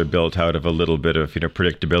brands are built out of a little bit of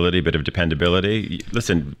predictability, a bit of dependability.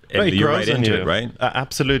 Listen, you're right into it, right?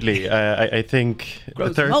 Absolutely. I think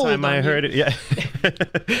the third time I heard it, yeah.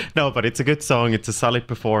 No, but it's a good song. It's a solid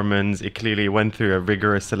performance. It clearly went through a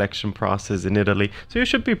rigorous selection process in Italy, so you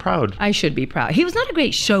should be proud. I should be proud. He was not a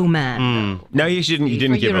great showman. No, he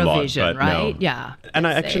didn't give a lot, but right? No. Yeah. And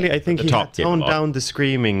I think he had toned down the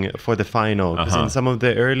screaming for the final, because in some of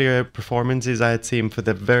the earlier performances I had seen for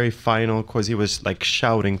the very final, because he was like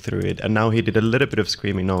shouting through it, and now he did a little bit of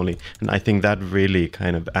screaming only, and I think that really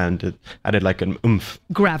kind of added like an oomph,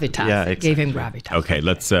 gravitas. Yeah, exactly. Gave him gravitas. Okay,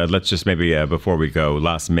 let's just maybe before we go,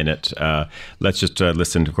 last minute, let's just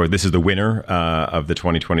listen. Of course, this is the winner of the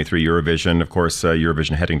 2023 Eurovision. Of course,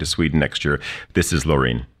 Eurovision heading to Sweden next year. This is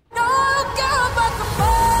Loreen.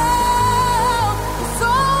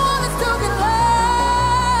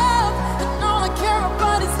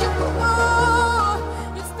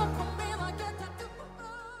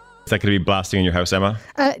 Is that going to be blasting in your house, Emma?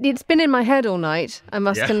 It's been in my head all night, I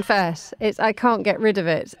must confess. I can't get rid of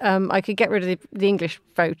it. I could get rid of the English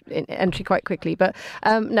vote entry quite quickly, but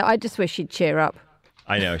no, I just wish she'd cheer up.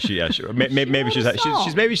 I know maybe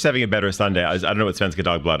she's having a better Sunday. I don't know what Svenska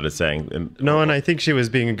Dagbladet is saying. No, and I think she was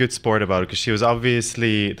being a good sport about it because she was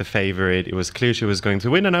obviously the favorite. It was clear she was going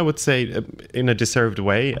to win, and I would say in a deserved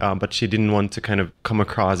way. But she didn't want to kind of come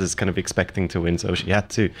across as kind of expecting to win, so she had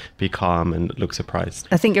to be calm and look surprised.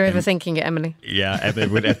 I think you're overthinking it, Emily. Yeah,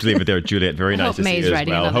 we'd have to leave it there, Juliet. Very nice to see you as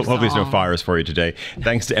well. Hopefully there's no fires for you today.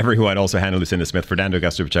 Thanks to everyone, also Hannah Lucinda Smith, Fernando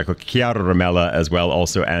Gasto-Pacheco, Chiara Ramella as well,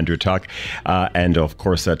 also Andrew Tuck, and of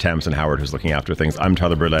course Tamsin Howard, who's looking after things. I'm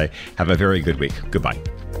Tyler Burley. Have a very good week. Goodbye.